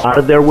don't come out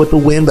of there with a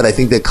win, but I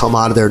think they come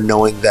out of there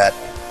knowing that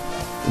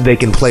they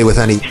can play with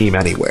any team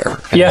anywhere.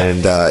 Yeah,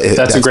 and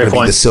that's a great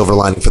point. The silver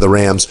lining for the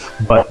Rams,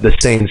 but the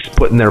Saints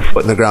putting their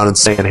foot in the ground and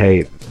saying,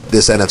 hey,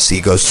 this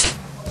NFC goes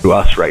through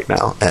us right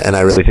now, and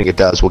I really think it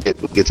does. We'll get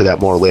to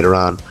that more later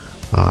on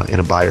in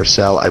a buy or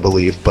sell, I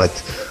believe. But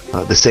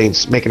the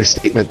Saints making a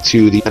statement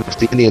to the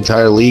NFC and the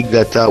entire league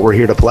that we're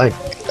here to play.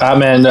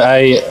 Man,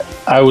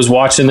 I was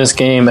watching this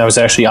game. I was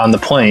actually on the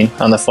plane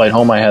on the flight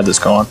home. I had this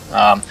going.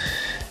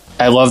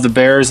 I love the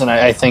Bears, and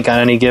I think on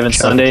any given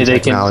Sunday they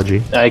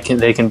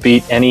can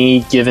beat any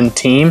given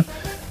team,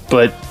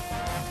 but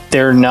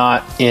they're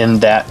not in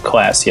that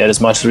class yet. As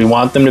much as we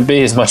want them to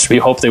be, as much as we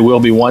hope they will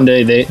be one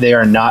day, they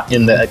are not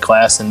in that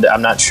class, and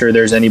I'm not sure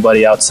there's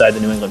anybody outside the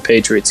New England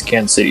Patriots and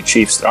Kansas City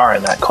Chiefs that are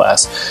in that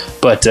class.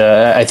 But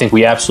I think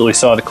we absolutely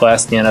saw the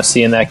class of the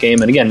NFC in that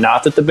game. And again,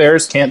 not that the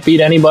Bears can't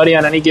beat anybody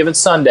on any given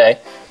Sunday,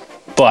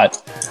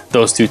 but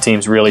those two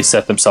teams really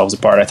set themselves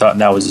apart, I thought,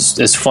 and that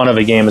was as fun of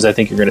a game as I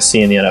think you're going to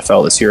see in the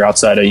NFL this year,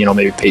 outside of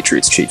maybe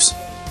Patriots Chiefs.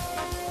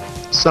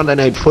 Sunday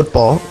Night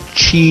Football,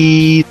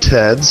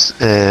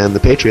 Cheeseheads and the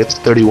Patriots,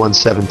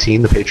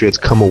 31-17. The Patriots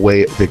come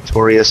away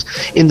victorious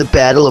in the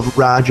battle of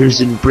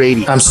Rodgers and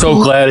Brady. I'm so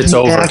glad it's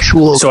over,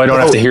 so I don't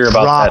have to hear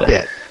about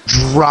that.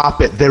 Drop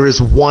it. There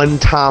is one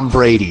Tom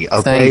Brady.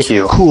 Okay? Thank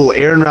you. Cool.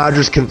 Aaron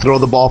Rodgers can throw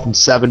the ball from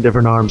 7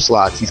 different arm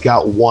slots. He's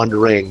got 1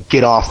 ring.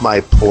 Get off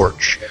my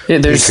porch.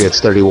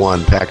 Patriots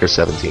 31, Packers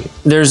 17.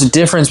 There's a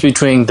difference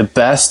between the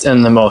best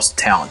and the most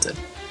talented.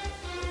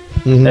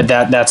 Mm-hmm.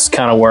 That's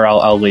kind of where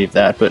I'll leave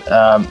that. But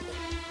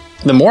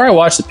the more I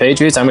watch the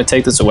Patriots, I'm going to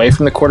take this away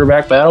from the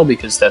quarterback battle,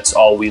 because that's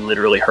all we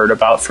literally heard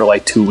about for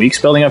like 2 weeks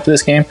building up to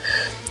this game.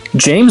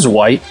 James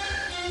White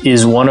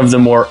is one of the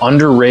more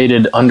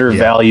underrated,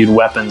 undervalued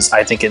weapons,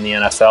 I think, in the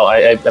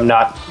NFL. I'm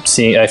not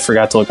seeing, I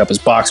forgot to look up his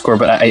box score,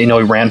 but I know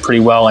he ran pretty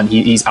well, and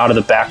he's out of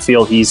the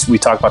backfield. We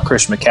talk about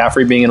Christian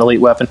McCaffrey being an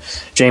elite weapon.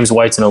 James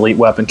White's an elite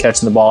weapon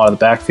catching the ball out of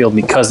the backfield,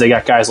 because they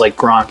got guys like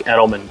Gronk,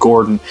 Edelman,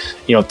 Gordon.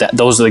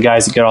 Those are the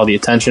guys that get all the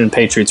attention, and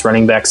Patriots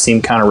running backs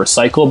seem kind of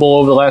recyclable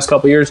over the last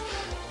couple of years.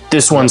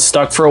 This one's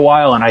stuck for a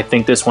while, and I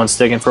think this one's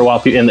sticking for a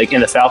while. In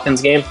the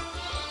Falcons game,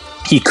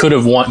 he could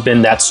have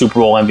been that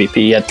Super Bowl MVP.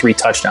 He had 3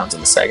 touchdowns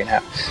in the second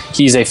half.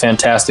 He's a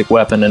fantastic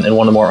weapon and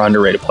one of the more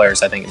underrated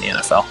players, I think, in the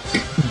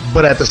NFL.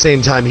 But at the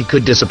same time, he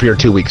could disappear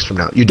 2 weeks from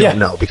now. You don't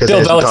know, because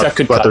Bill Belichick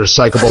could about the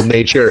recyclable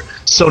nature.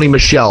 Sony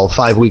Michel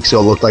 5 weeks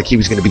ago looked like he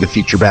was going to be the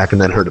feature back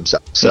and then hurt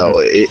himself. So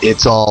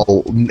it's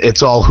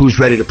all who's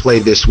ready to play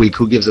this week,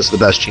 who gives us the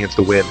best chance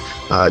to win.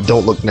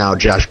 Don't look now.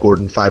 Josh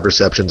Gordon, 5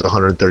 receptions,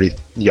 130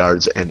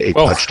 yards, and a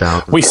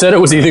touchdown. We said it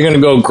was either going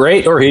to go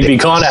great or he'd be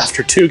gone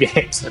after 2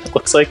 games. And it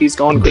looks like he's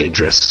going great.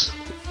 Dangerous.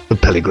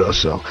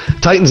 Peligroso.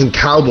 Titans and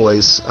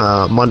Cowboys,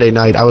 Monday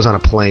night. I was on a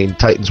plane.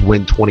 Titans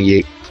win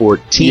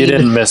 28-14. You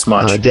didn't miss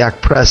much.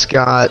 Dak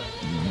Prescott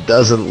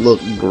doesn't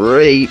look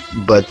great,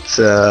 but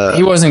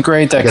he wasn't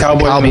great. That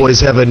Cowboys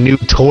have a new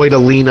toy to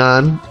lean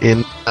on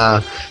in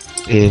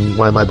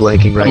why am I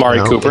blanking right Amari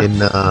now? Cooper.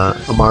 In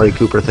Amari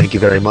Cooper, thank you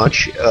very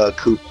much.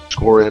 Coop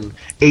scoring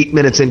 8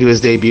 minutes into his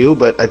debut,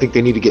 but I think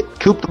they need to get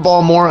Coop the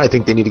ball more. I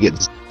think they need to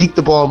get Zeke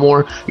the ball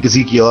more, because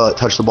Ezekiel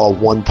touched the ball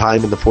 1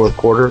 time in the fourth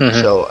quarter.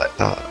 Mm-hmm. So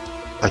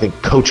I think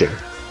coaching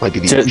might be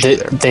the issue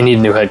there. They need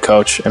a new head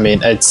coach. I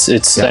mean,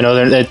 it's. Yeah. I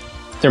know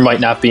there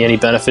might not be any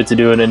benefit to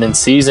do it in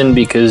season,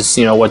 because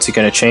what's it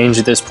going to change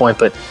at this point?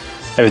 But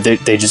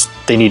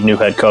they need a new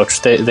head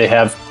coach. They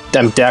have.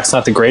 Dak's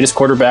not the greatest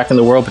quarterback in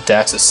the world, but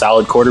Dak's a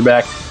solid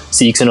quarterback.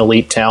 Zeke's an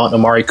elite talent.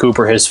 Amari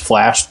Cooper has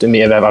flashed. I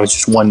mean, I was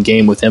just 1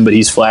 game with him, but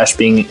he's flashed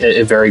being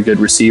a very good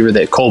receiver.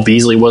 That Cole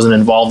Beasley wasn't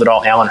involved at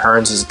all. Alan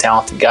Hearns is a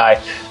talented guy.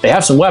 They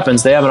have some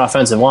weapons. They have an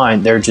offensive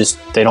line.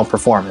 They don't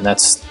perform, and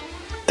that's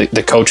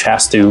the coach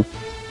has to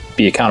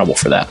be accountable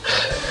for that.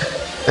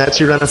 That's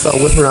your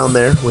NFL whip around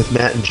there with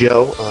Matt and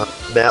Joe.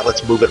 Matt,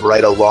 let's move it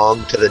right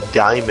along to the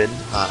Diamond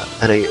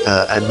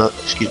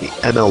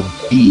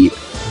MLB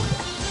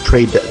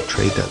trade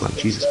deadline.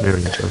 Jesus,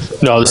 Mary and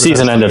Joseph. No, the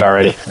season ended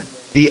already.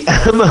 The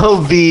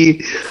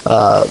MLB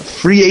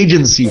free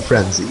agency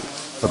frenzy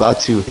about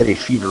to hit a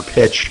fever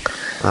pitch.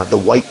 The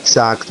White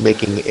Sox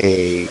making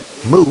an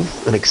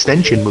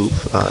extension move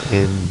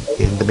in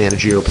the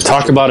managerial position.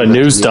 Talk about a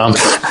news dump.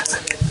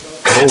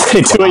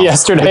 They do it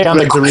yesterday on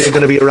the. They're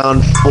going to be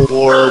around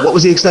for what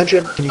was the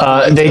extension?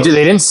 They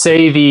didn't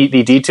say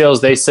the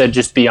details. They said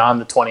just beyond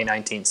the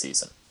 2019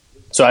 season.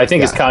 So I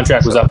think his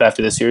contract was up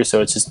after this year.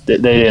 So it's just they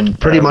didn't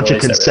pretty much a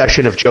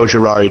concession of Joe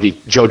Girardi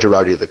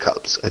to the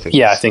Cubs. I think.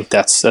 Yeah, I think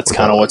that's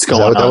kind of what's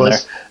going on there.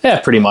 Yeah,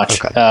 pretty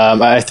much. Okay.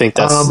 I think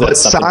that's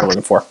something we're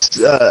looking for.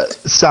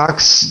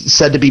 Sox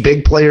said to be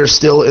big players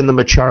still in the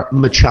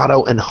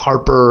Machado and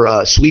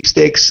Harper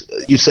sweepstakes.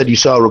 You said you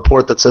saw a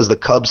report that says the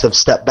Cubs have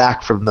stepped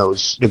back from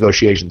those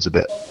negotiations a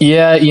bit.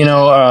 Yeah,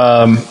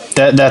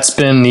 that's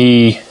been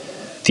the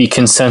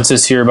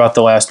consensus here about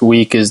the last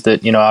week is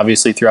that,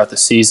 obviously throughout the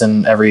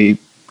season, every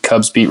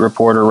Cubs beat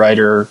reporter,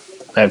 writer,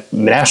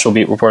 national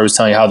beat reporter was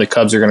telling you how the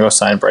Cubs are going to go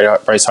sign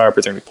Bryce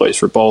Harper. They're going to be placed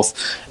for both.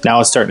 Now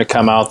it's starting to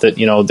come out that,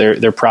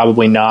 they're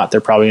probably not. They're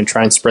probably going to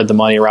try and spread the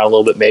money around a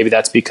little bit. Maybe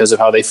that's because of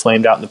how they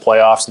flamed out in the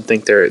playoffs and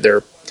think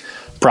their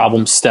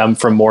problems stem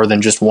from more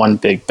than just one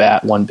big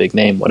bat, one big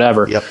name,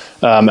 whatever. Yep.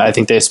 I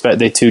think they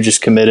too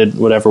just committed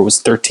whatever it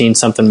was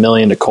 $13-something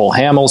million to Cole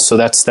Hamels, so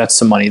that's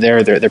some money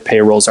there. Their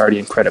payroll's already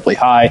incredibly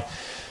high,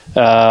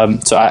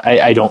 so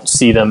I don't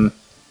see them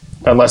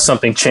unless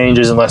something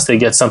changes, unless they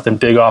get something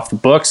big off the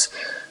books.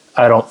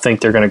 I don't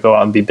think they're going to go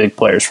out and be big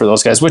players for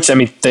those guys. Which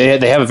they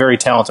have a very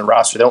talented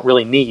roster. They don't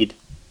really need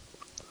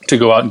to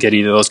go out and get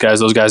either of those guys.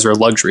 Those guys are a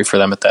luxury for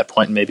them at that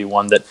point, and maybe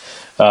one that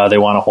they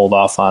want to hold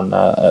off on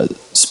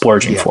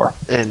splurging for.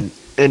 And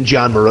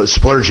John Morosi,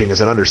 splurging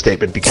is an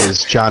understatement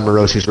because John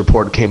Morosi's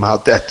report came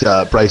out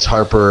that Bryce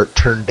Harper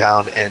turned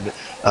down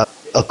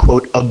a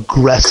quote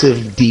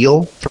aggressive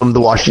deal from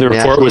the Washington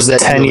Nationals. The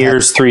report was 10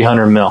 years,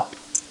 $300 million.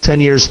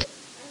 10 years,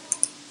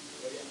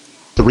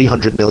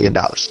 $300 million.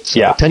 So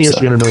yeah, 10 years,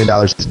 $300 million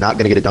is not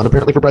going to get it done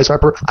apparently for Bryce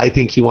Harper. I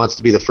think he wants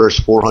to be the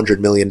first $400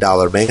 million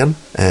man,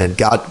 and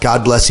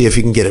God bless you if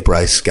you can get it,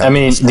 Bryce.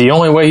 The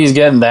only way he's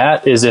getting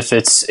that is if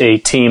it's a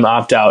team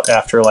opt out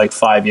after like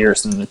 5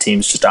 years, and the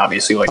team's just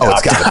obviously like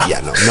it's got to be.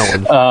 Yeah, no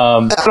one.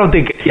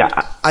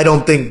 I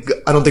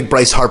don't think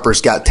Bryce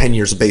Harper's got 10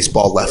 years of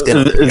baseball left in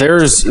him.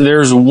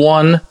 There's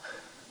one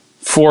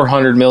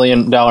 $400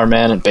 million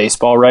man in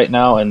baseball right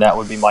now, and that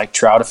would be Mike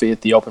Trout if he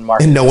hit the open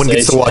market. And no one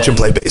gets to watch him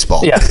play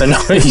baseball. Yeah, but no,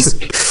 he's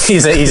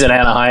in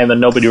Anaheim, and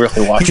nobody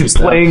really watches him. He's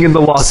playing in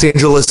the Los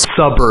Angeles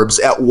suburbs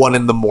at 1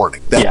 a.m.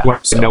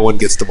 That's when no one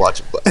gets to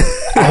watch him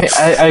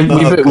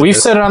play. We've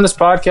said it on this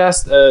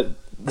podcast.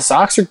 The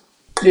Sox are,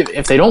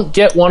 if they don't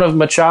get one of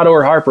Machado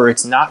or Harper,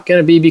 it's not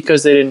going to be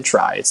because they didn't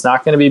try. It's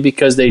not going to be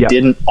because they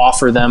didn't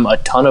offer them a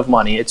ton of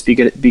money. It's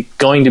going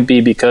to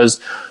be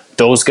because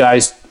those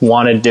guys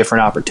wanted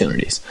different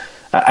opportunities.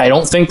 I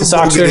don't think the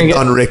Sox are going to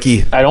get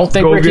Ricky. I don't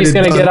think Ricky's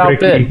going to get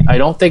outbid. I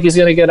don't think he's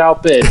going to get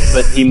outbid,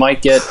 but he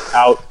might get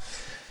out.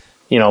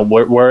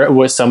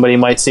 Where somebody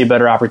might see a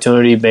better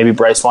opportunity. Maybe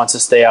Bryce wants to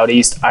stay out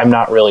east. I'm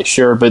not really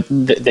sure, but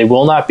they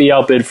will not be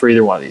outbid for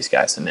either one of these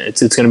guys, and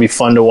it's going to be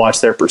fun to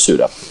watch their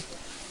pursuit of.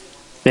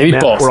 Maybe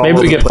Matt, both.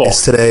 Maybe we get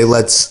both today.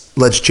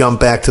 Let's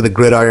jump back to the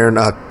gridiron.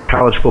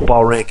 College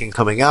football ranking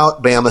coming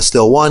out. Bama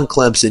still 1,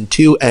 Clemson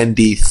 2,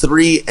 ND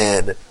 3,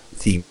 and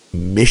the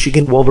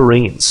Michigan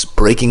Wolverines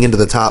breaking into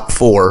the top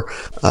 4.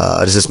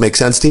 Does this make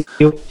sense to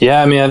you?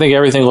 Yeah, I think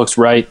everything looks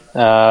right.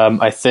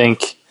 I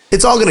think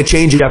it's all going to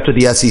change after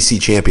the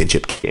SEC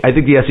championship game. I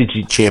think the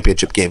SEC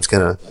championship game is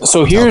going to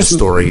tell the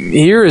story.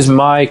 Here is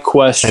my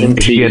question and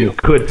Michigan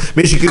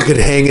could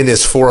hang in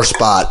this 4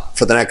 spot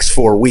for the next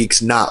 4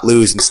 weeks, not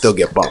lose, and still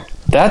get bumped.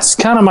 That's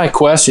kind of my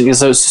question.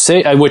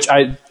 Which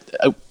I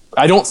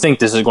don't think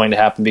this is going to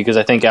happen because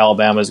I think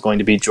Alabama is going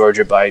to beat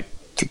Georgia by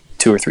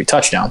 2 or 3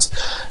 touchdowns.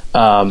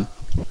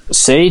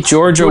 Say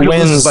Georgia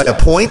wins by a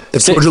point.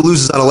 If Georgia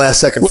loses on a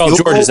last-second field goal,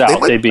 Georgia's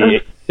out. They'd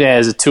be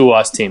as a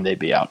 2-loss team. They'd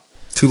be out.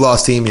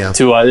 2-loss team, yeah.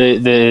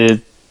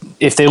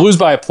 If they lose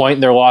by a point,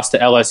 and their loss to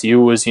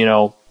LSU was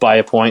by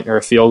a point or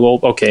a field goal.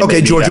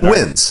 Okay, Georgia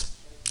wins.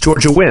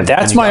 Georgia wins.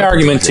 That's my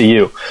argument to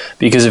you,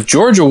 because if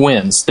Georgia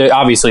wins,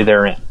 obviously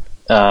they're in.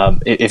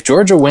 If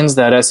Georgia wins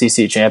that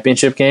SEC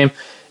championship game,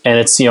 and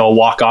it's a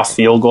walk-off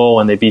field goal,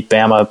 and they beat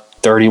Bama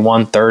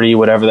 31-30,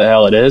 whatever the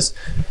hell it is.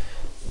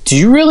 Do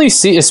you really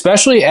see,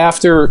 especially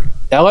after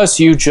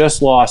LSU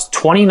just lost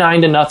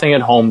 29-0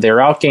 at home, they were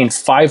outgained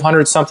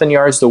 500-something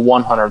yards to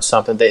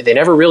 100-something. They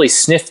never really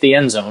sniffed the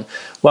end zone.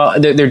 Well,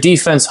 their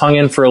defense hung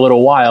in for a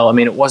little while.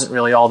 It wasn't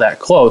really all that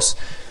close.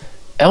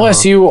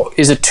 LSU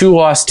is a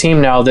 2-loss team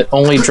now that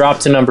only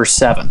dropped to number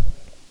 7.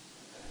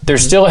 They're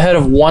still ahead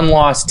of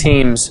 1-loss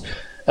teams,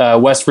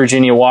 West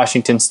Virginia,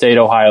 Washington State,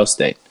 Ohio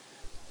State.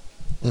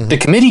 Mm-hmm. The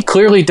committee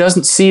clearly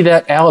doesn't see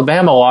that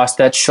Alabama loss,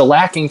 that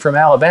shellacking from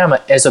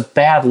Alabama, as a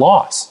bad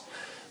loss,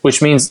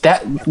 which means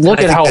that look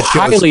at how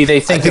highly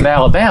they think of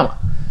Alabama.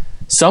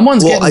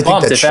 Someone's getting I think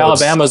bumped that if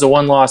shows- Alabama's a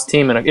one-loss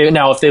team.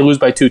 Now, if they lose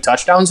by 2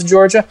 touchdowns to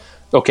Georgia,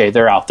 okay,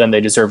 they're out. Then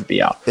they deserve to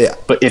be out. Yeah.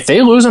 But if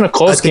they lose in a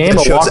close game,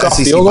 a walk-off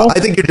field goal, I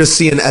think you're just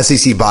seeing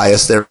SEC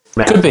bias there.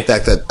 Matt. Could be. The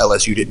fact that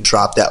LSU didn't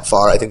drop that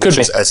far, I think Could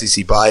it's just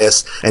SEC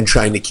bias and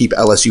trying to keep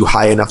LSU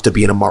high enough to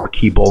be in a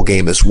marquee bowl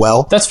game as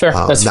well. That's fair.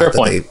 That's a fair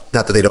point.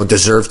 Not that they don't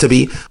deserve to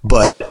be,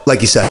 but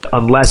like you said,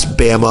 unless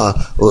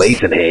Bama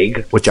lays an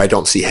egg, which I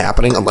don't see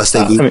happening, unless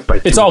they lose by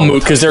 2 it's all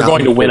moot because they're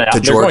going to win out.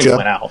 to They're going to Georgia.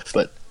 win out.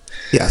 But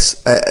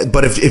Yes,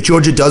 but if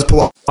Georgia does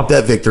pull off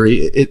that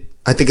victory,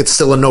 I think it's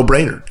still a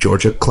no-brainer.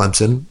 Georgia,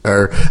 Clemson,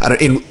 or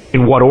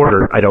in what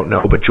order I don't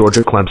know, but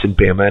Georgia, Clemson,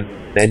 Bama,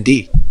 and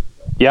ND.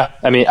 yeah,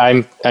 I mean,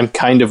 I'm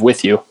kind of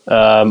with you,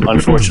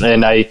 unfortunately,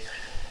 and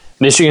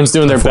Michigan's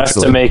doing their best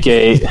to make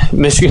a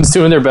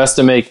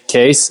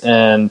case,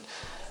 and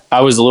I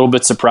was a little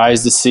bit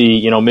surprised to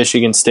see,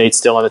 Michigan State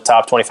still in the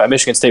top 25.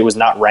 Michigan State was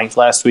not ranked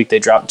last week.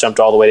 They jumped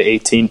all the way to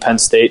 18. Penn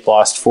State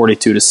lost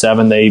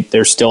 42-7.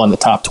 They're still in the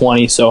top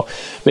 20. So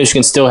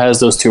Michigan still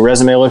has those 2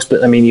 resume looks.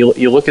 But I mean,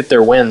 you look at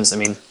their wins. I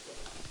mean,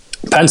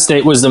 Penn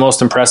State was the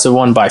most impressive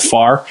one by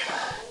far,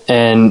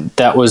 and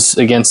that was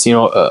against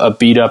a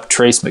beat up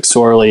Trace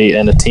McSorley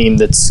and a team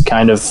that's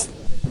kind of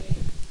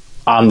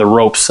on the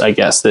ropes, I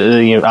guess.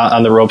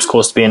 On the ropes,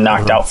 close to being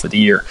knocked out for the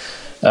year.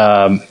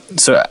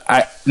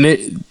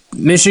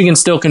 Michigan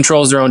still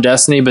controls their own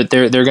destiny, but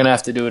they're going to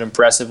have to do it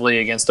impressively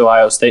against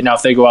Ohio State. Now,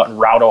 if they go out and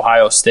rout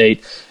Ohio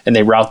State and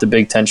they rout the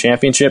Big Ten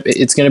championship,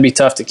 it's going to be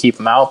tough to keep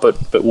them out.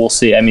 But we'll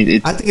see. I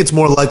mean, I think it's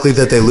more likely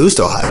that they lose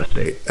to Ohio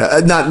State.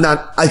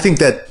 I think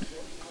that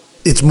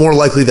it's more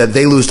likely that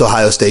they lose to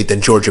Ohio State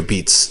than Georgia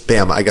beats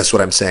Bama. I guess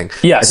what I'm saying.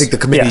 Yes, I think the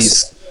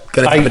committee's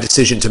going to have a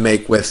decision to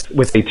make with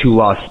a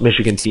 2-loss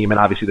Michigan team, and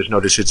obviously there's no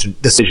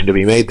decision to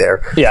be made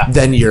there. Yeah.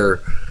 Then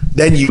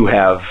you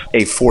have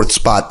a 4th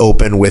spot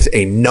open with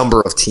a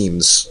number of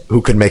teams who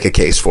could make a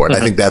case for it. I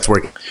think that's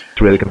where it's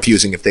really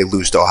confusing if they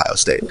lose to Ohio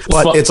State.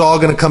 But it's all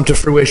going to come to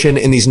fruition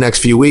in these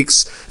next few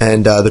weeks,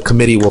 and the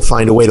committee will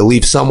find a way to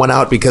leave someone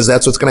out because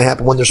that's what's going to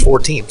happen when there's 4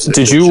 teams.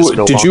 Did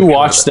you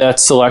watch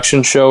that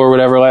selection show or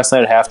whatever last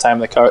night at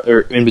halftime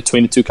or in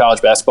between the 2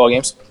 college basketball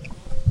games?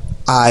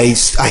 I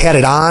had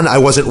it on. I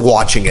wasn't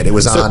watching it. It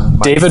was on.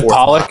 David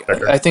Pollack.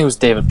 I think it was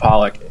David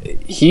Pollack.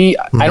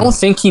 I don't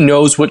think he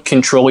knows what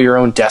control your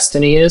own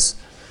destiny is,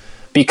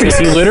 because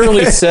he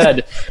literally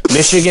said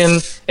Michigan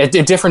at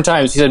different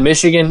times. He said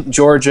Michigan,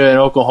 Georgia, and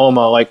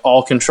Oklahoma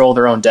all control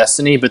their own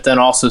destiny, but then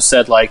also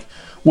said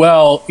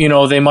well,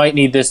 they might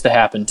need this to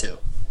happen too.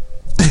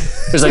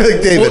 It's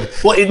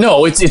David.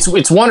 No,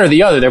 it's one or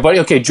the other there, buddy.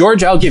 Okay,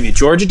 Georgia, I'll give you.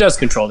 Georgia does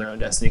control their own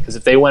destiny because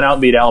if they went out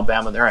and beat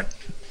Alabama, they're in.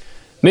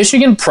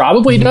 Michigan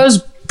probably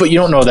does, but you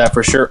don't know that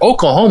for sure.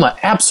 Oklahoma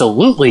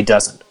absolutely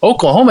doesn't.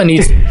 Oklahoma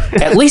needs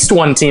at least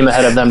 1 team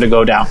ahead of them to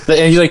go down.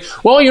 And you're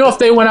well, if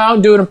they went out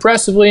and do it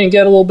impressively and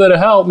get a little bit of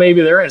help, maybe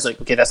they're in. It's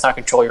okay, that's not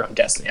control your own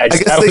destiny. I guess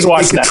they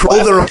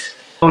control their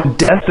own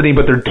destiny,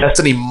 but their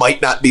destiny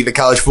might not be the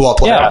college football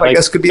playoff. Yeah, I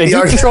guess could be the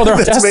argument. They control their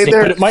own destiny,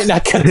 but it might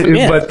not get them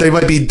in. But they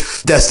might be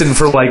destined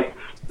for I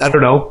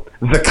don't know,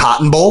 the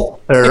Cotton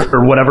Bowl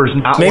or whatever's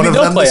not maybe one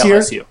of them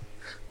this year.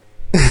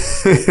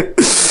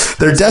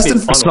 They're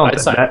destined for something.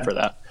 I'd sign up for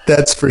that.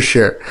 That's for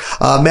sure.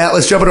 Matt,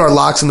 let's jump into our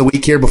locks in the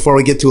week here before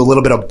we get to a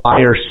little bit of buy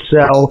or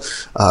sell.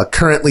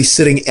 Currently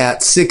sitting at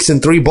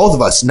 6-3, both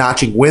of us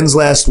notching wins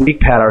last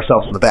week. Pat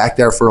ourselves on the back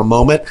there for a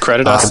moment.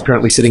 Credit us. I'm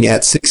currently sitting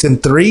at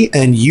 6-3,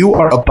 and you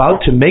are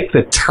about to make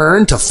the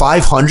turn to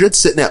 500,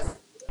 sitting at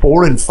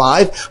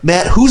 4-5.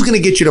 Matt, who's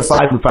going to get you to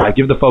 5-5?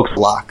 Give the folks a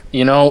lock.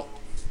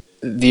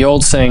 The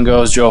old saying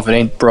goes, Joe, if it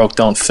ain't broke,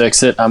 don't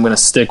fix it. I'm going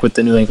to stick with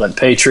the New England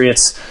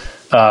Patriots.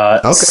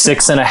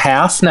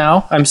 6.5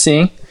 now, I'm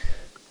seeing.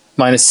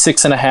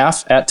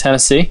 -6.5 at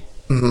Tennessee.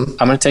 I'm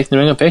going to take the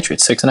New England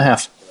Patriots,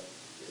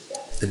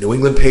 6.5. The New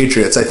England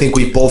Patriots. I think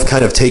we've both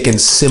kind of taken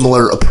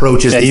similar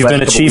approaches. Yeah, you've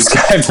been a Chiefs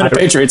guy. I've been a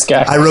Patriots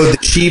guy. I rode the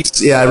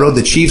Chiefs. Yeah, I rode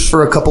the Chiefs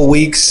for a couple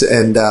weeks,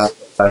 and I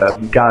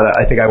think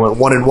I went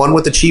 1-1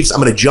 with the Chiefs.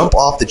 I'm going to jump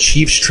off the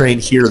Chiefs train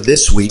here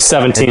this week.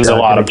 17's a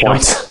lot of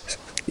points.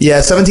 Yeah,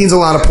 17's a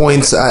lot of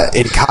points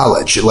in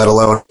college, let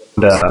alone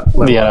the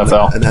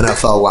NFL. An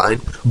NFL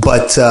line.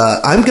 But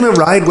I'm going to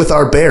ride with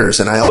our Bears,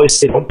 and I always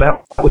say don't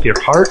bet with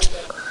your heart.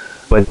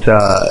 But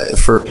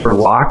for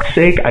lock's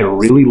sake, I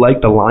really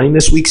like the line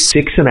this week,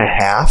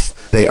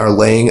 6.5. They are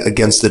laying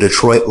against the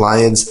Detroit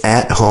Lions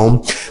at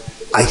home.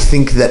 I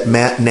think that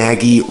Matt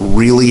Nagy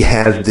really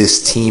has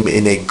this team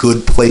in a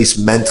good place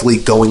mentally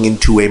going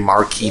into a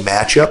marquee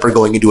matchup or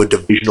going into a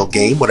divisional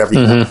game, whatever you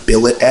want to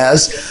bill it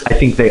as. I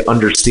think they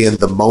understand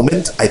the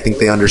moment. I think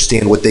they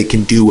understand what they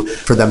can do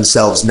for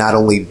themselves not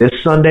only this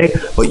Sunday,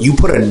 but you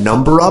put a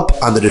number up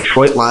on the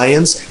Detroit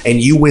Lions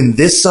and you win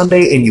this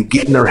Sunday and you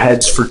get in their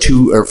heads for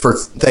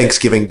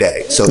Thanksgiving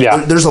Day. So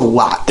there's a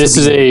lot. This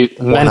is a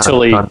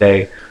mentally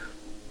Sunday.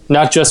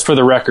 Not just for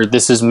the record,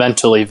 this is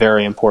mentally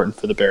very important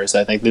for the Bears.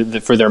 I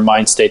think for their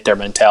mind state, their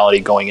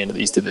mentality going into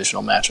these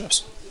divisional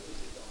matchups.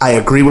 I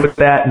agree with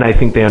that, and I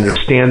think they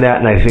understand that,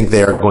 and I think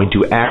they are going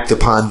to act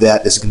upon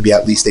that. This is going to be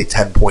at least a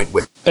 10-point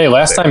win. Hey,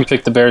 last time you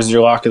picked the Bears as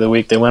your lock of the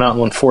week, they went out and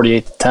won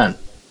 48-10.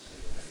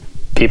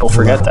 People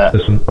forget that.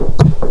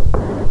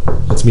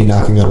 That's me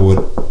knocking on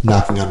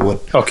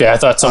wood. Okay, I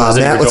thought someone was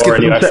in your door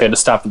and you actually had to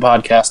stop the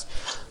podcast.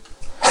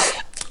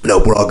 No,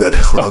 we're all good.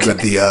 We're all good.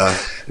 I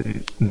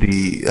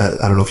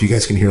don't know if you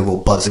guys can hear a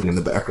little buzzing in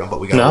the background, but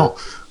we got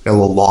a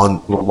little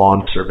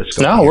lawn service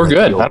going on. No, we're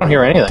good. I don't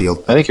hear anything.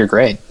 I think you're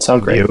great.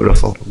 Sound great.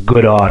 Beautiful.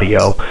 Good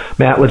audio.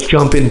 Matt, let's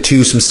jump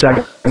into some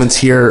segments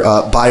here.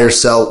 Buy or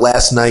sell.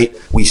 Last night,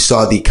 we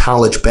saw the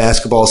college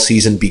basketball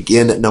season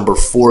begin at number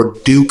 4,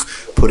 Duke,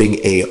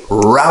 putting a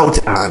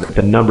rout on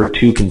the number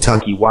 2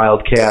 Kentucky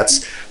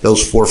Wildcats.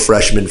 Those 4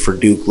 freshmen for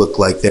Duke look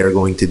like they're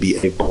going to be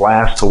a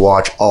blast to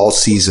watch all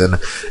season.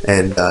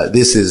 And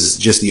this is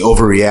just the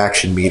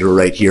overreaction meter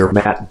right here.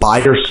 Matt,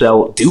 buy or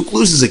sell. Duke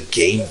loses a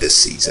game this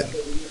season.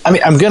 I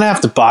mean, I'm going to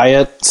have to buy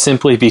it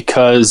simply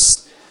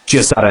because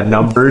just out of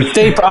numbers.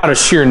 Out of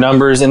sheer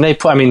numbers, and I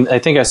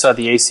think I saw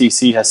the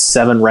ACC has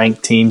 7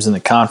 ranked teams in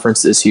the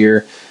conference this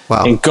year.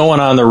 Wow. And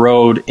going on the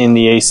road in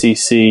the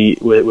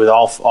ACC with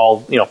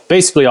all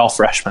basically all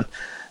freshmen.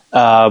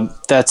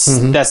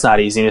 That's not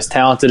easy. And as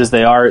talented as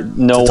they are,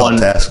 no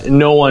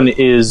one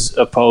is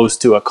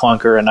opposed to a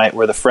clunker a night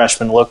where the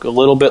freshmen look a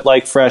little bit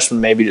like freshmen,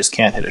 maybe just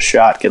can't hit a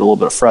shot, get a little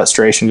bit of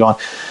frustration going.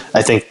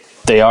 I think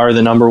they are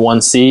the number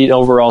 1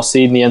 overall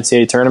seed in the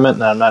NCAA tournament,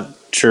 and I'm not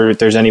sure if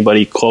there's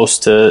anybody close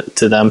to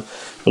them.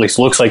 At least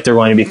looks like they're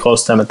going to be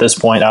close to them at this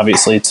point.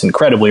 Obviously, it's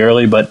incredibly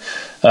early, but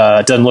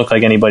it doesn't look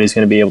like anybody's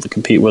going to be able to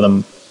compete with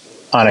them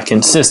on a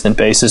consistent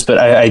basis. But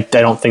I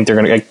don't think they're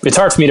going to. It's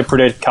hard for me to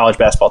predict college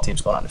basketball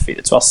teams going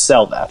undefeated, so I'll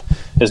sell that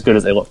as good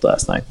as they looked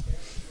last night.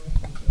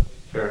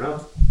 Fair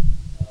enough.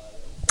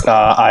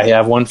 I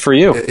have one for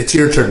you. It's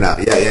your turn now.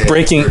 Yeah.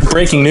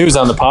 Breaking news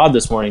on the pod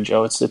this morning,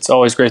 Joe. It's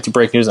always great to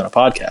break news on a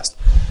podcast.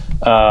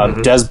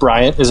 Des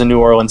Bryant is a New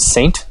Orleans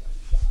Saint.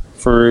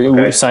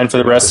 Signed for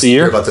the rest of the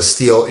year. You're about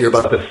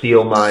to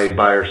steal my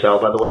buy or sell,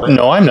 by the way.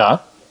 No, I'm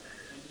not.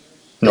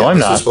 I'm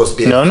not. Supposed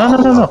to be no.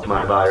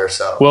 My buy or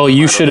sell. Well,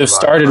 you should have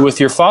started with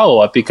your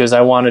follow-up because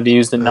I wanted to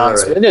use the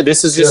Right.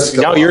 This is just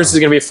now. Yours is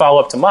going to be a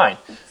follow-up to mine.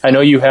 I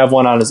know you have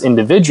one on his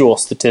individual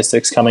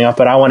statistics coming up,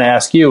 but I want to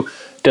ask you: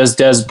 Does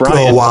Des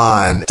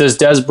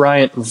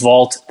Bryant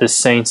vault the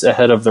Saints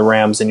ahead of the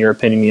Rams? In your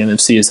opinion, the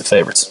NFC is the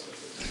favorites.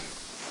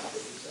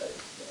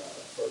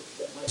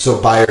 So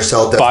buy or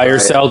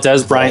sell.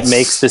 Des Bryant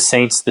makes the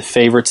Saints the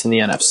favorites in the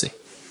NFC.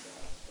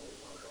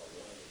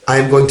 I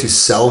am going to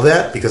sell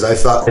that because I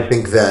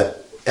think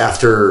that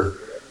after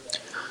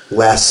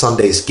last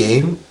Sunday's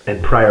game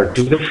and prior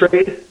to the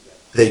trade,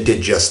 they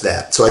did just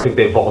that. So I think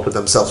they vaulted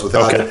themselves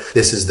without it.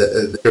 This is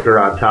the sugar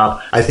on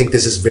top. I think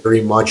this is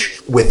very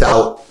much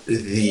without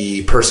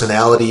the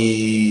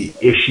personality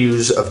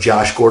issues of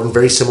Josh Gordon,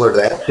 very similar to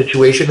that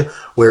situation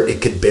where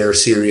it could bear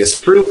serious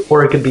fruit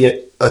or it could be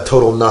a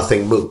total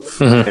nothing move.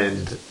 Mm-hmm.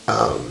 And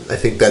I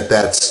think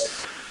that's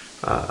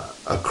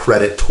a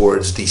credit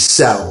towards the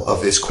sell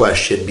of this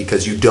question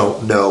because you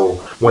don't know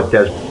what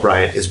Des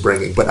Bryant is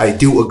bringing. But I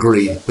do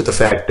agree with the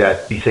fact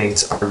that the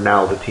Saints are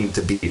now the team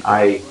to beat.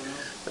 I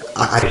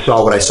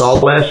saw what I saw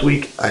last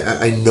week.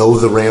 I know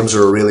the Rams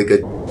are a really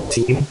good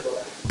team,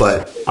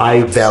 but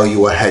I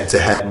value a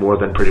head-to-head more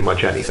than pretty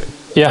much anything.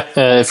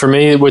 Yeah, for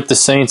me with the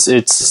Saints,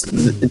 it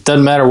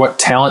doesn't matter what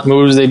talent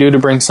moves they do to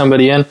bring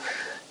somebody in.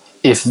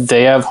 If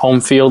they have home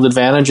field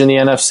advantage in the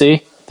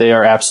NFC, they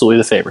are absolutely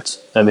the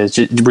favorites. I mean,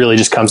 it really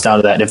just comes down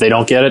to that. And if they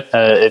don't get it,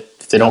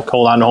 if they don't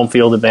hold on to home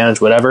field advantage,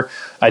 whatever,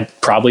 I'd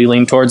probably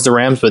lean towards the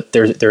Rams, but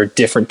they're a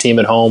different team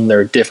at home. They're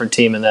a different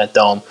team in that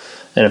dome.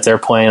 And if they're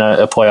playing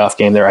a playoff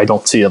game there, I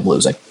don't see them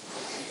losing.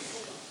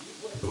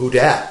 Who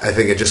dat? I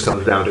think it just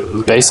comes down to who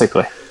dat.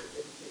 Basically.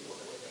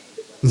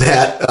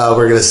 Matt,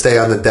 we're going to stay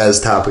on the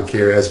Dez topic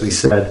here, as we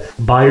said.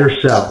 Buy or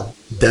sell.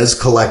 Dez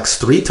collects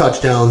 3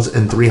 touchdowns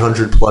and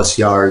 300-plus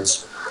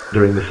yards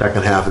during the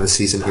second half of the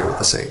season here with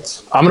the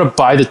Saints. I'm going to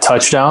buy the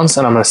touchdowns,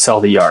 and I'm going to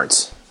sell the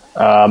yards.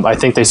 I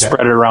think they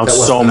spread it around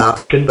so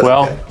much.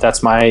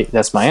 That's my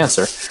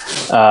answer.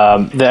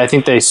 I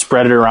think they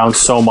spread it around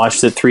so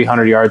much that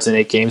 300 yards in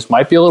 8 games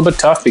might be a little bit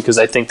tough because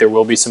I think there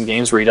will be some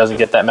games where he doesn't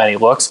get that many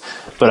looks.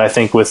 But I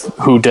think with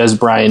who Des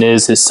Bryant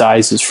is, his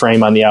size, his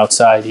frame on the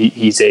outside,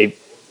 he's a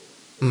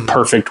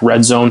perfect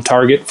red zone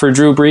target for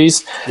Drew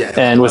Brees. Yeah,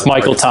 and with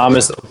Michael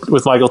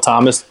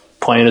Thomas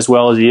playing as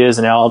well as he is,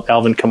 and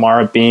Alvin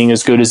Kamara being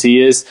as good as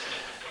he is,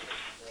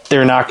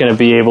 they're not going to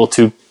be able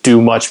to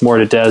do much more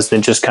to Dez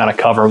than just kind of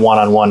cover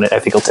one-on-one. I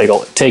think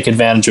he'll take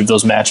advantage of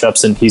those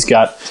matchups, and he's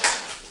got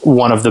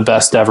one of the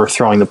best ever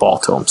throwing the ball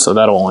to him, so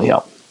that'll only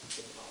help.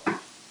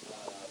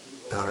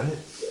 All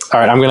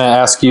right, I'm going to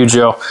ask you,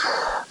 Joe,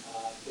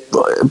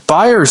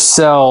 buy or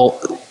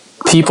sell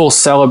people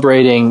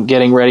celebrating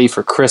getting ready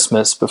for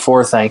Christmas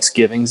before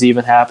Thanksgiving's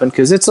even happened?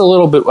 Because it's a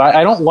little bit –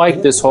 I don't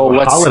like this whole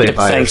let's skip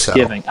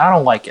Thanksgiving. I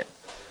don't like it.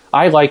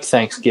 I like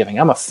Thanksgiving.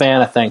 I'm a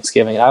fan of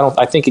Thanksgiving.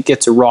 I think it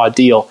gets a raw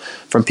deal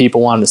from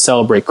people wanting to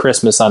celebrate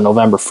Christmas on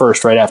November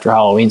 1st right after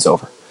Halloween's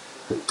over.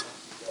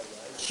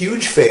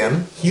 huge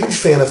fan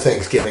of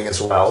Thanksgiving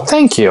as well.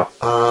 Thank you.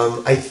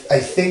 I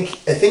think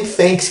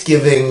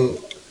Thanksgiving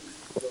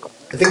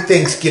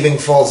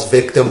falls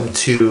victim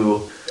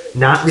to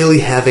not really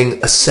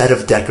having a set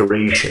of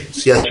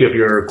decorations. Yes, you have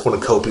your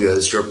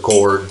cornucopias, your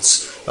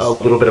gourds, a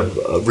little bit of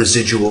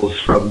residuals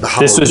from the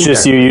Halloween. This was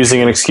just you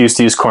using an excuse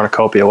to use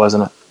cornucopia,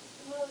 wasn't it?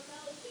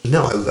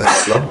 No, I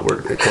love the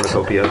word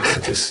cornucopia.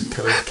 It just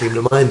kind of came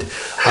to mind.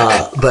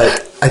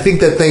 But I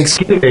think that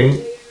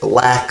Thanksgiving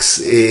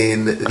lacks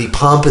in the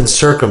pomp and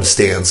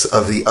circumstance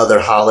of the other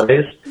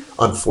holidays,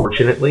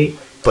 unfortunately.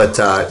 But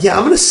I'm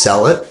going to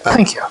sell it.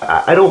 Thank you.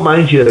 I don't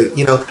mind you.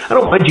 I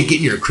don't mind you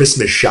getting your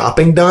Christmas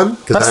shopping done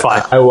because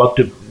I love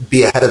to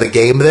be ahead of the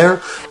game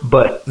there.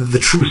 But the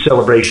true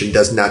celebration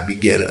does not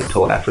begin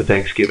until after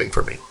Thanksgiving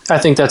for me. I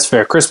think that's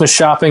fair. Christmas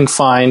shopping,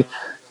 fine.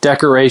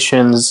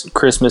 Decorations,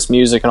 Christmas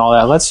music, and all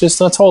that. Let's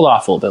hold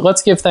off a little bit.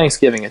 Let's give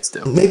Thanksgiving its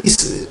due. Maybe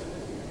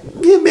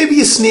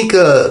you sneak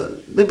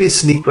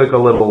like a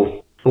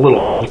little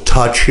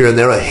touch here and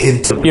there, a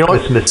hint of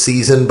Christmas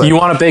season. But you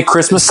want to bake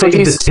Christmas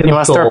cookies? You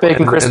want to start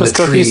baking Christmas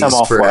cookies? I'm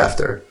all for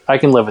it. I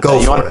can live with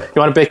that. You want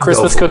to bake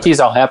Christmas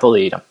cookies? I'll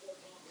happily eat them.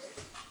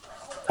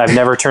 I've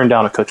never turned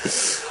down a cookie.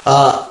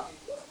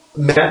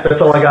 Matt, that's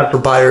all I got for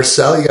buy or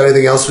sell. You got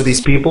anything else for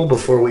these people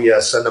before we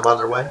send them on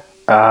their way?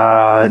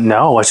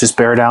 No, let's just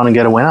bear down and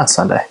get a win on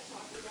Sunday.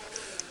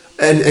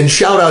 And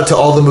shout out to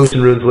all the Moose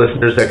and Runes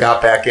listeners that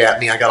got back at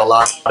me. I got a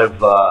lot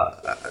of,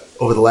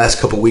 over the last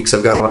couple of weeks,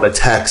 I've got a lot of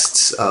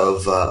texts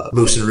of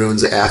Moose and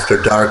Runes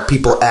After Dark.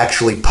 People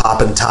actually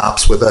popping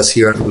tops with us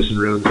here at Moose and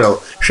Runes.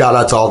 So shout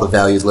out to all the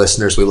valued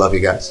listeners. We love you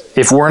guys.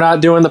 If we're not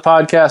doing the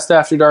podcast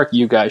After Dark,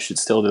 you guys should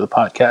still do the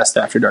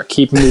podcast After Dark.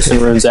 Keep Moose and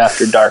Runes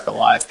After Dark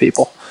alive,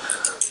 people.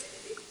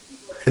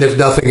 And if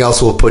nothing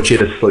else, we'll put you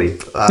to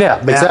sleep.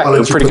 Matt, exactly. Why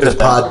don't you put this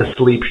pod to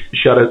sleep?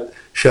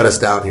 Shut us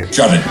down here.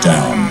 Shut it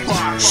down.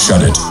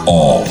 Shut it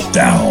all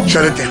down.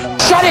 Shut it down.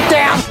 Shut it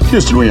down!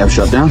 Houston, we have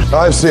shut down.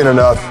 I've seen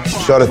enough.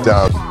 Shut it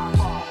down.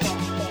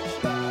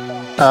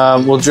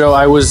 Well, Joe,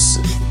 I was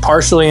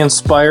partially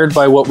inspired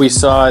by what we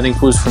saw. I think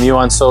it was from you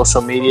on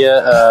social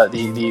media,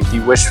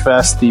 the Wish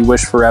Fest, the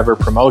Wish Forever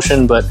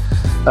promotion. But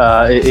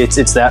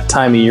it's that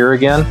time of year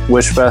again.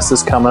 Wish Fest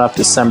is coming up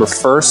December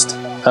 1st.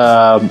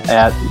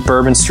 At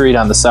Bourbon Street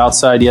on the south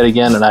side yet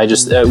again,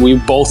 and we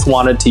both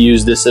wanted to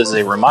use this as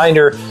a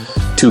reminder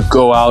to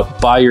go out,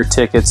 buy your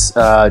tickets.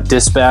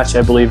 Dispatch,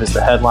 I believe, is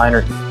the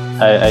headliner.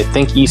 I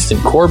think Easton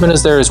Corbin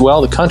is there as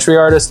well, the country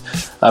artist.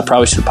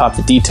 Probably should have popped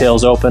the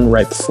details open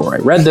right before I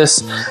read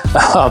this.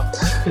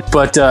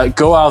 But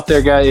go out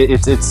there,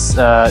 guys. It's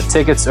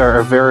tickets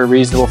are very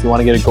reasonable. If you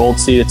want to get a gold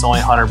seat, it's only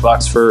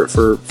 $100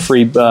 for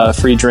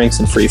free drinks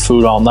and free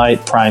food all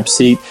night, prime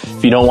seat.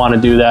 If you don't want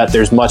to do that,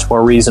 there's much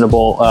more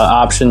reasonable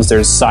options.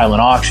 There's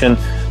silent auction.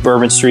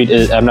 Bourbon Street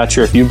I'm not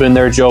sure if you've been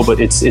there, Joe,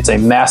 but it's a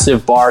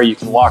massive bar. You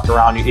can walk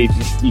around. You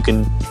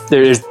can.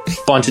 There's a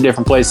bunch of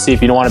different places to see.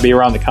 If you don't want to be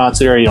around the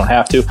concert area, you don't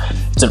have to.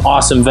 It's an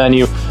awesome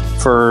venue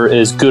for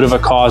as good of a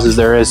cause as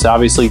there is.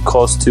 Obviously,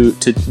 close to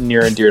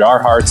near and dear to our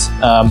hearts.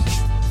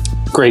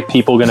 Great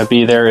people going to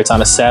be there. It's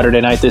on a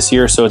Saturday night this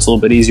year, so it's a little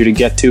bit easier to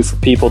get to for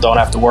people. Don't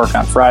have to work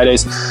on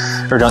Fridays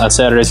or on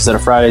Saturdays instead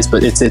of Fridays.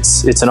 But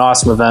it's an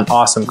awesome event,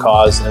 awesome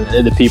cause,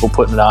 and the people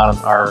putting it on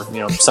are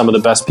some of the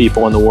best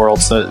people in the world.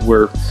 So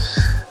we're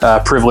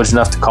privileged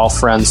enough to call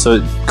friends.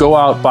 So go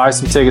out, buy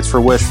some tickets for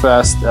Wish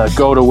Fest.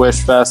 Go to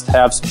Wish Fest,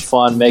 have some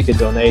fun, make a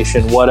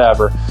donation,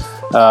 whatever.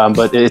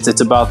 But it's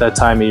about that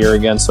time of year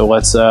again. So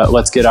let's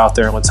get out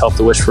there and let's help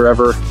the Wish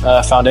Forever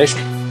Foundation.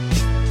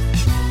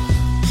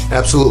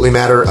 Absolutely,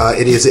 Matter.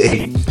 It is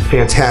a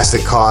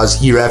fantastic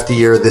cause. Year after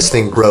year, this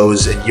thing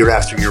grows, and year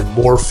after year,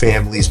 more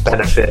families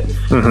benefit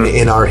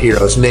in our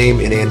hero's name,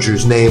 in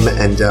Andrew's name.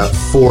 And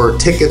for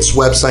tickets,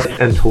 website,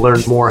 and to learn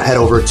more, head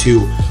over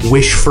to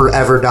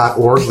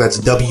wishforever.org. That's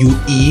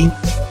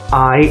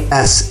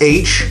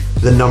WEISH,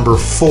 the number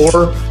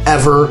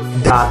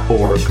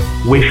 4ever.org.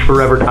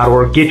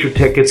 Wishforever.org. Get your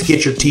tickets,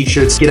 get your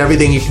t-shirts, get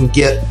everything you can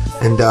get,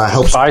 and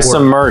help support buy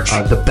some merch.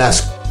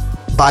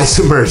 Buy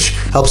some merch.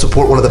 Help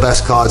support one of the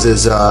best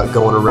causes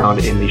going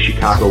around in the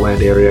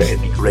Chicagoland area, in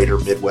the greater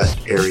Midwest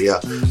area.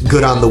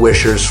 Good on the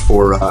Wishers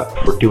for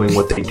doing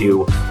what they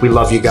do. We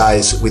love you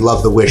guys. We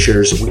love the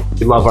Wishers. We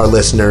love our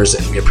listeners,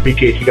 and we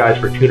appreciate you guys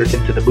for tuning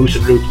into the Moose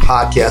and Roots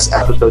podcast,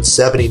 episode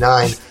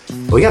 79.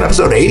 We got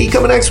episode 80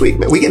 coming next week.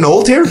 Man, we getting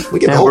old here? We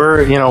getting old?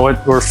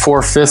 We're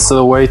 4/5 of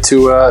the way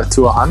to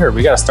 100.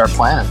 We got to start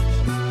planning.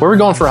 Where are we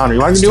going for 100?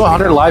 You want to do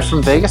 100 live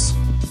from Vegas?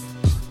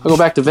 We'll go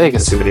back to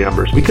Vegas. Too many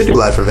numbers. We could do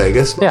live for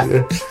Vegas.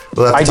 Yeah.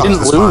 We'll I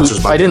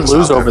didn't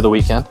lose over the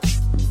weekend.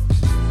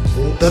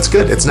 That's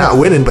good. It's not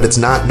winning, but it's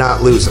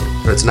not losing.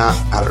 Or it's not,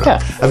 I don't know.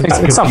 Yeah, I'm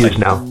confused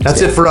now. That's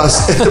it for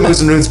us at the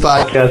Moose and Runes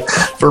podcast.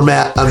 For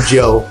Matt, I'm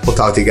Joe. We'll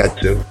talk to you guys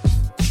soon.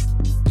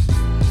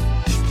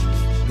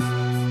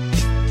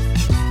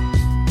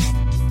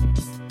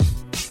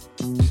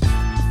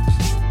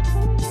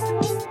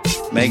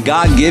 May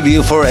God give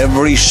you for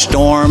every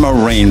storm a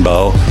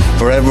rainbow,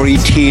 for every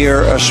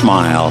tear a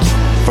smile,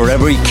 For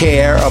every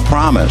care, a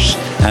promise,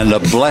 and a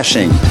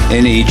blessing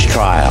in each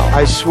trial.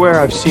 I swear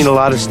I've seen a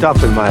lot of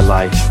stuff in my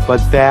life, but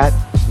that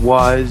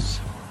was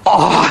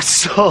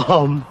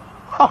awesome.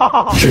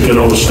 Chicken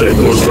on the steak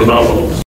was phenomenal.